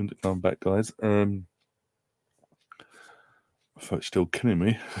wait for him to come back, guys. I thought it's still killing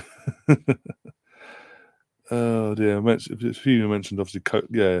me. Oh dear! A few mentioned obviously Coke.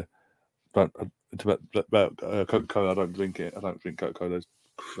 Yeah, about Coca-Cola. I don't drink it. I don't drink Coca-Cola. It's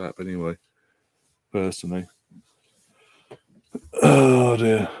crap anyway. Personally. Oh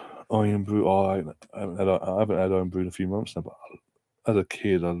dear! Iron brew. Oh, I haven't had iron brew in a few months now. But as a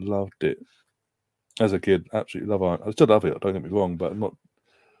kid, I loved it. As a kid, absolutely love iron. I still love it. Don't get me wrong, but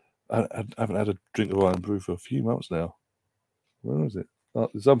I haven't had a drink of iron brew for a few months now. When was it? At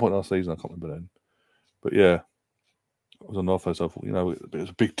some point last season, I can't remember then. But yeah, it was on offer, so I thought, it was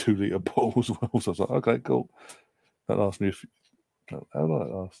a big 2-litre bottle as well. So I was like, okay, cool. That lasted me how long did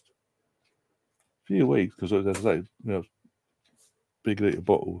that last? A few weeks, because as I say, big litre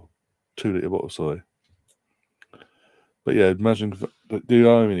bottle, 2-litre bottle, sorry. But yeah, imagine the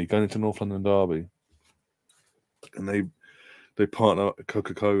irony going into North London Derby, and they partner up with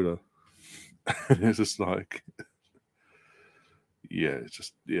Coca-Cola, and it's just like, yeah, it's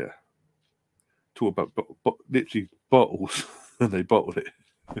just talk about literally bottles, and they bottled it.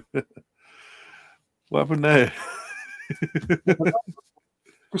 What happened there?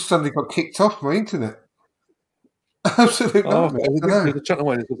 Just suddenly got kicked off my internet. Absolutely. There's a chat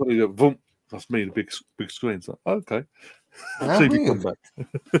away. Boom. That's me, the big screen. So, okay. See if you come back.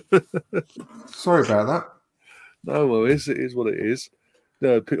 Sorry about that. No worries. It is what it is.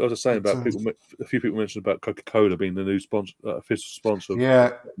 I was just saying about people. A few people mentioned about Coca-Cola being the new sponsor, official sponsor,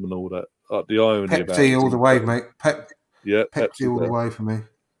 and all that. The irony Pepsi about it all the way, mate. Pepsi all the way for me.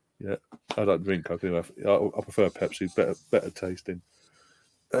 Yeah, I don't drink Coke anyway. I prefer Pepsi. Better tasting.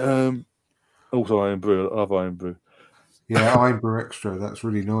 Also, Iron Brew. I love Iron Brew. Yeah, Iron Brew Extra. That's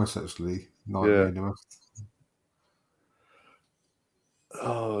really nice, actually. Nice.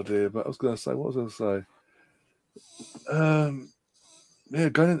 Oh dear! But I was going to say, what was I going to say?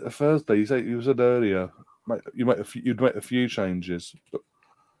 Going into Thursday, you said earlier, you'd make a few changes.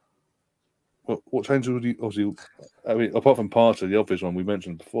 But what changes would you? Obviously, I mean, apart from part of the obvious one we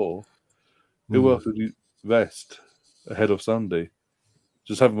mentioned before, who else would you rest ahead of Sunday?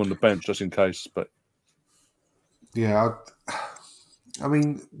 Just have him on the bench just in case. But yeah, I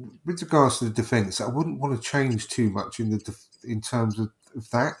mean, with regards to the defence, I wouldn't want to change too much in terms of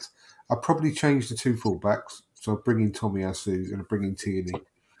that. I'd probably change the two fullbacks. So I'd bring in Tomiyasu and I'd bring in Tierney.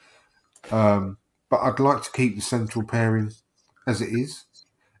 But I'd like to keep the central pairing as it is.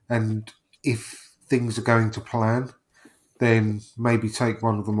 And if things are going to plan, then maybe take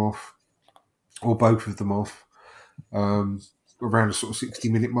one of them off or both of them off around a sort of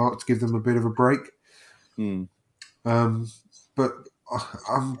 60-minute mark to give them a bit of a break. But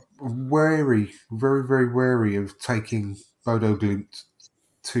I'm wary, very, very wary of taking Bodo Glimt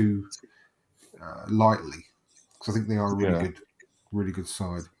too lightly, because I think they are a really good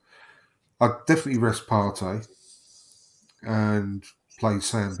side. I'd definitely rest Partey and play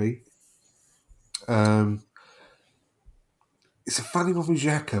Sambi. It's a funny one with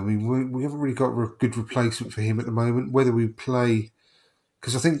Xhaka. I mean, we haven't really got a good replacement for him at the moment. Whether we play,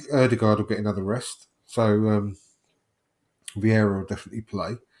 because I think Erdegaard will get another rest, so Vieira will definitely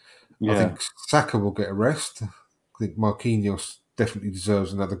play. I think Saka will get a rest. I think Marquinhos definitely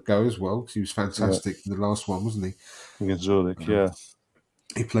deserves another go as well, because he was fantastic in the last one, wasn't he? Against Zurich,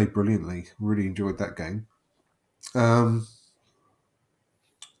 He played brilliantly. Really enjoyed that game. And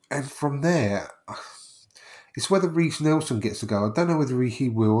from there, it's whether Reece Nelson gets to go. I don't know whether he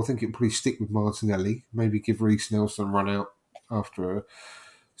will. I think it'll probably stick with Martinelli. Maybe give Reece Nelson a run out after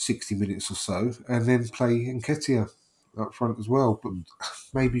 60 minutes or so, and then play Nketiah up front as well. But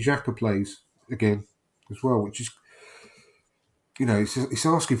maybe Xhaka plays again as well, which is, it's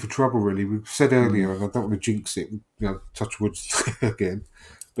asking for trouble, really. We've said earlier, and I don't want to jinx it, touch wood again,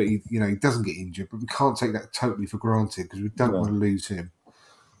 but he doesn't get injured. But we can't take that totally for granted because we don't want to lose him.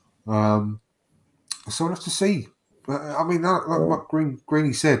 So we'll have to see. I mean, like what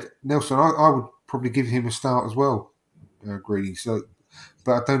Greeny said, Nelson, I would probably give him a start as well, Greeny. So,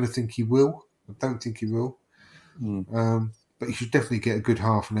 but I don't think he will. But he should definitely get a good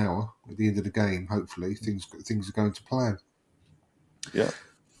half an hour at the end of the game. Hopefully, things are going to plan. Yeah.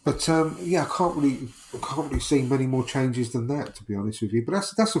 But I can't really see many more changes than that, to be honest with you. But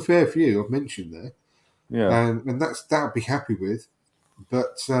that's a fair few I've mentioned there. Yeah. And that I'd be happy with.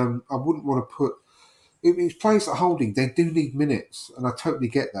 But I wouldn't want to put. If it's players at holding, they do need minutes, and I totally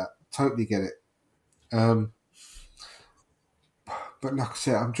get that. Totally get it. But like I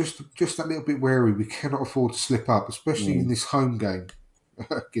said, I'm just a little bit wary. We cannot afford to slip up, especially in this home game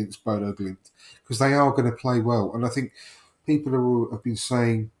against Bodo Glimt, because they are going to play well. And I think people have been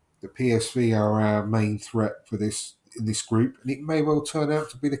saying that PSV are our main threat for this in this group, and it may well turn out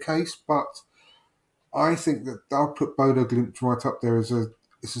to be the case. But I think that I'll put Bodo Glimt right up there as a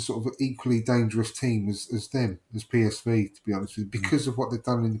sort of equally dangerous team as them, as PSV, to be honest with you, because of what they've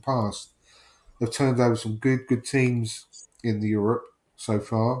done in the past. They've turned over some good teams in the Europe so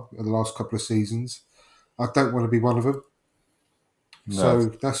far in the last couple of seasons. I don't want to be one of them. No. So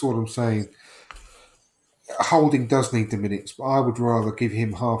that's all I'm saying. Holding does need the minutes, but I would rather give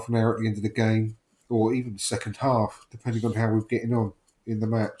him half an hour at the end of the game, or even the second half, depending on how we're getting on in the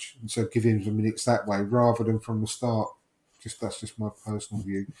match. And so give him some minutes that way, rather than from the start. That's just my personal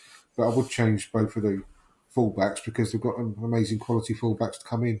view. But I would change both of the fullbacks because they've got amazing quality fullbacks to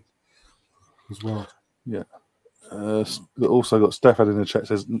come in as well. Yeah. Also got Stefan in the chat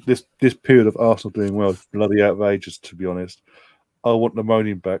says this period of Arsenal doing well is bloody outrageous, to be honest. I want the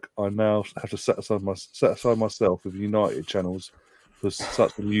moaning back. I now have to set aside myself with United channels for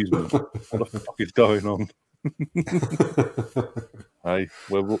such amusement. What the fuck is going on? Hey,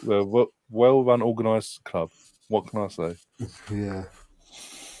 we're a well-run, organised club. What can I say? Yeah.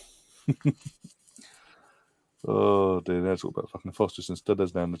 Oh dear, they're talking about fucking Foster's instead.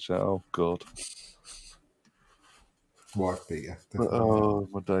 There's down the chat. Oh god. Wife beater. Oh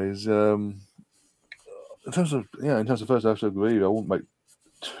my days. In terms of first, I have to agree. I won't make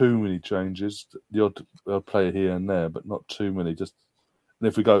too many changes. The odd player here and there, but not too many. Just and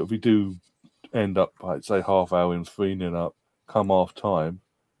if we do end up, like, say, half hour in 3-0 up, come half time,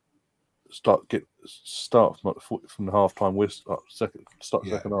 start from the half time whistle, second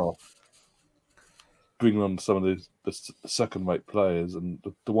half. Bring on some of the second rate players and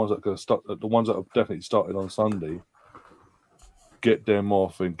the ones that are going to start, the ones that have definitely started on Sunday. Get them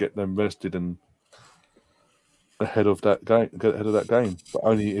off and get them rested and ahead of that game. Get ahead of that game, but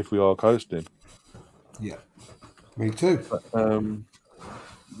only if we are coasting. Yeah, me too.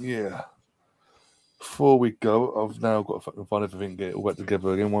 Yeah. Before we go, I've now got to fucking find everything, get it all back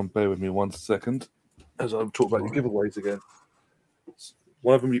together again. Bear with me 1 second as I talk about your giveaways again.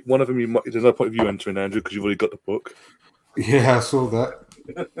 One of them you might. There's no point of you entering, Andrew, because you've already got the book. Yeah, I saw that.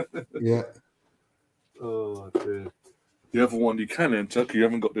 Yeah. Oh dear. The other one you can enter, because you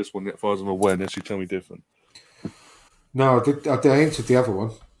haven't got this one yet, as far as I'm aware, unless you tell me different. No, I did. I entered the other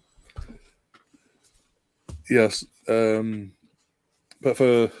one. Yes. But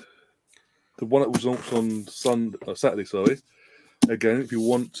for the one that was launched on Saturday, sorry. Again, if you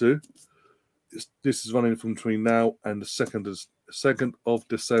want to, this is running from between now and the 2nd of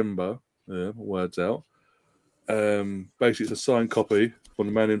December. Yeah, words out. Basically, it's a signed copy from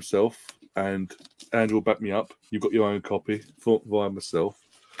the man himself, and Andrew will back me up. You've got your own copy via myself.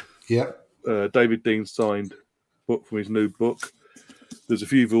 Yeah. David Dean signed book from his new book. There's a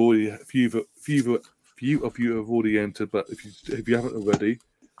few of you have already entered, but if you haven't already,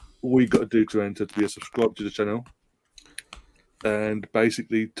 all you got to do to enter to be a subscriber to the channel, and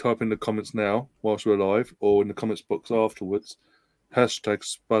basically type in the comments now whilst we're live, or in the comments box afterwards,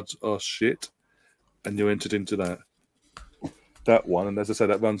 #Spuds are shit, and you're entered into that one. And as I said,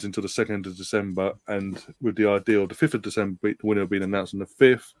 that runs until the 2nd of December, and with the idea of the 5th of December, the winner will be announced on the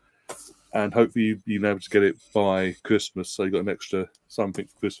 5th, and hopefully you'll be able to get it by Christmas, so you've got an extra something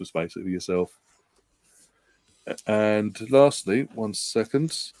for Christmas basically yourself. And lastly, 1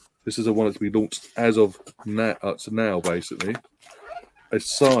 second, this is a one that's been launched as of now basically, a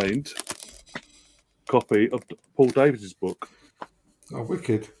signed copy of Paul Davies' book. Oh,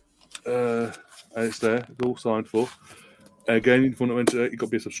 wicked. And it's there, it's all signed for. Again, if you want to enter it, you've got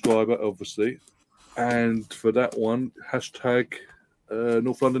to be a subscriber, obviously. And for that one,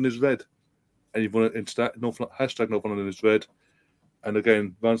 North London is red. And you want to enter that, North London is red. And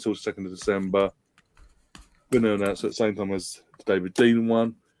again, runs till the 2nd of December. Winner announced at the same time as the David Dean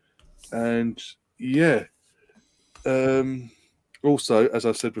one. And yeah. Also, as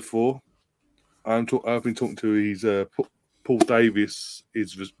I said before, I've been talking to his Paul Davies,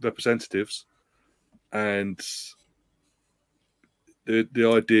 his representatives, and the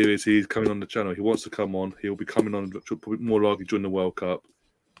idea is he's coming on the channel. He wants to come on. He'll be coming on probably more likely during the World Cup.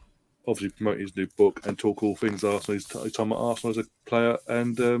 Obviously, promote his new book and talk all things Arsenal. His time at Arsenal as a player,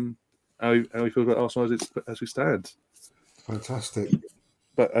 and how he feels about Arsenal as we stand. Fantastic.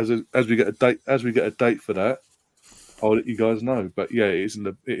 But as we get a date for that, I'll let you guys know. But yeah, it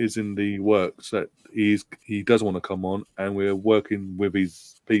is in the works that he does want to come on, and we're working with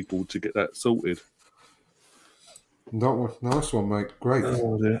his people to get that sorted. Nice one, mate. Great.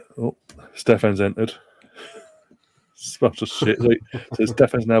 Oh dear. Oh, Stefan's entered. Such a shit. So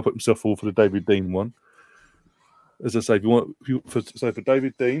Stefan's now put himself forward for the David Dean one. As I say, for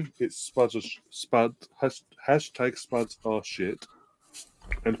David Dean, it's #Spuds are shit,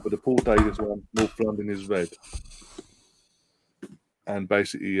 and for the Paul Davies one, North London is red. And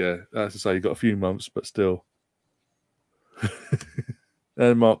basically, yeah, as I say, you've got a few months, but still.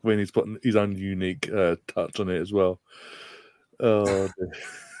 And Mark Winnie's put his own unique touch on it as well. Oh, dear.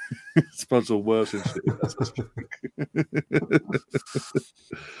 Spuds are worse than shit.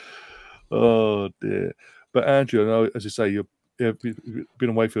 Oh, dear. But Andrew, I know, as you say, you've been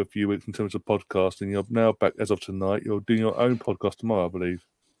away for a few weeks in terms of podcasting. You're now back as of tonight. You're doing your own podcast tomorrow, I believe.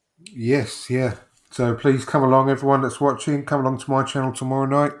 Yes, yeah. So please come along, everyone that's watching. Come along to my channel tomorrow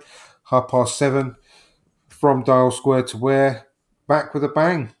night, 7:30, from Dial Square to Where. Back with a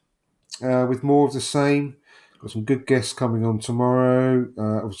bang, with more of the same. Got some good guests coming on tomorrow.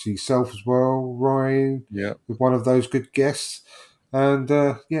 Obviously, yourself as well, Ryan. Yeah. With one of those good guests. And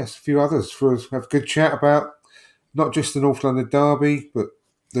yes, a few others for us to have a good chat about not just the North London derby, but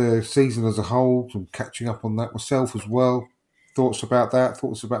the season as a whole. I'm catching up on that myself as well. Thoughts about that,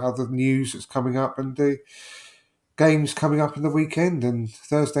 thoughts about other news that's coming up, and the games coming up in the weekend and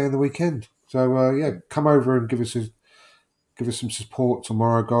Thursday and the weekend. So yeah, come over and give us some support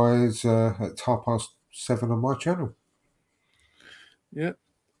tomorrow, guys, at 7:30 on my channel. Yeah,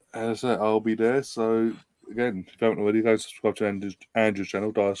 as I said, I'll be there. So again, if you haven't already, go subscribe to Andrew's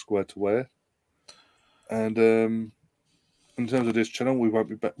channel, Dial Square to Where. And in terms of this channel, we won't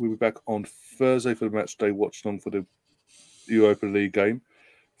be back. We'll be back on Thursday for the match day watch along for the Europa League game.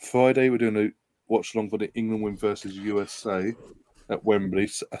 Friday, we're doing a watch along for the England win versus USA at Wembley.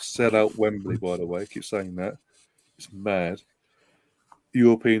 A sellout Wembley, by the way. I keep saying that. It's mad.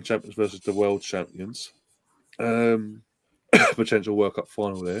 European champions versus the world champions. Potential World Cup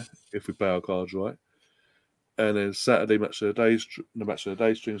final there if we play our cards right. And then Saturday match of the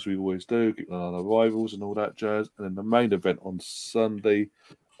day streams we always do, keep an eye on our rivals and all that jazz. And then the main event on Sunday,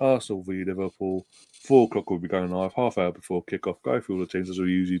 Arsenal v Liverpool. 4:00 we'll be going live, half hour before kickoff. Go through all the teams as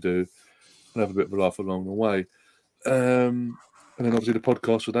we usually do, and have a bit of a laugh along the way. And then obviously the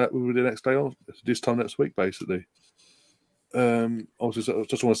podcast for that will be the next day on, this time next week, basically. Also, I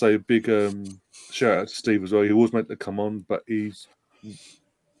just want to say a big shout out to Steve as well. He was meant to come on, but he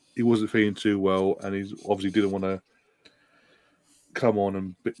wasn't feeling too well, and he obviously didn't want to come on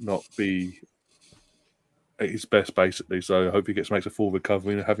and not be at his best, basically. So I hope he makes a full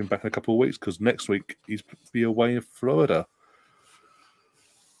recovery and have him back in a couple of weeks, because next week he's be away in Florida.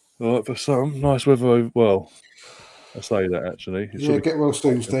 All right, for some nice weather. Well, I say that actually. Get well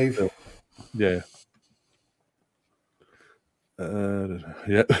soon, Steve. Yeah.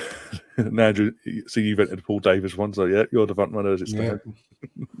 Yeah. And Andrew, see, you've entered the Paul Davis one, so yeah, you're the front runner as it stands.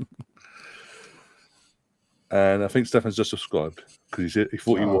 And I think Stefan's just subscribed because he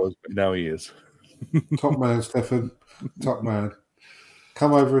thought he was, but now he is. Top man, Stefan. Top man.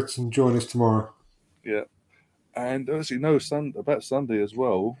 Come over and join us tomorrow. Yeah. And obviously, about Sunday as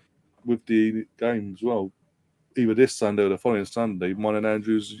well, with the game as well. Either this Sunday or the following Sunday, mine and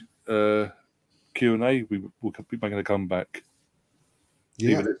Andrew's Q&A, we'll be making a comeback.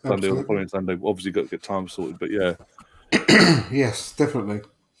 Yeah, either this Sunday or the following Sunday. Obviously, got to get time sorted, but yeah. Yes, definitely.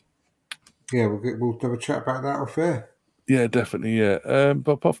 Yeah, we'll have a chat about that off air. Yeah, definitely. Yeah.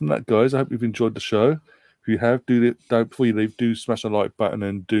 But apart from that, guys, I hope you've enjoyed the show. If you have, before you leave, do smash the like button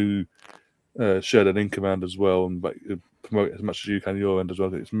and do share the link around as well, and promote it as much as you can your end as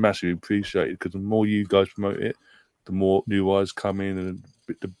well. It's massively appreciated, because the more you guys promote it, the more new eyes come in, and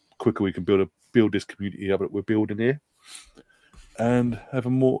the quicker we can build this community up that we're building here, and have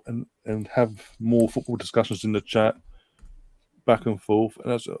have more football discussions in the chat, back and forth,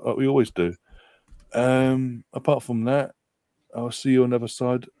 and that's what we always do. Apart from that, I'll see you on the other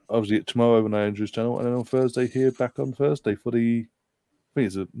side. Obviously tomorrow on Andrew's channel, and then on Thursday here, back on Thursday for the. I think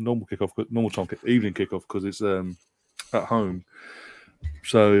it's a normal evening kickoff, because it's at home.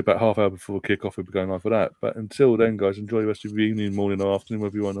 So about half hour before kickoff, we'll be going live for that. But until then, guys, enjoy the rest of your evening, morning, or afternoon,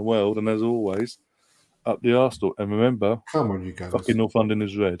 wherever you are in the world. And as always, up the Arsenal. And remember, come on, you Gunners. Fucking North London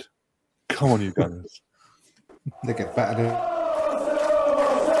is red. Come on, you Gunners. They get battered in.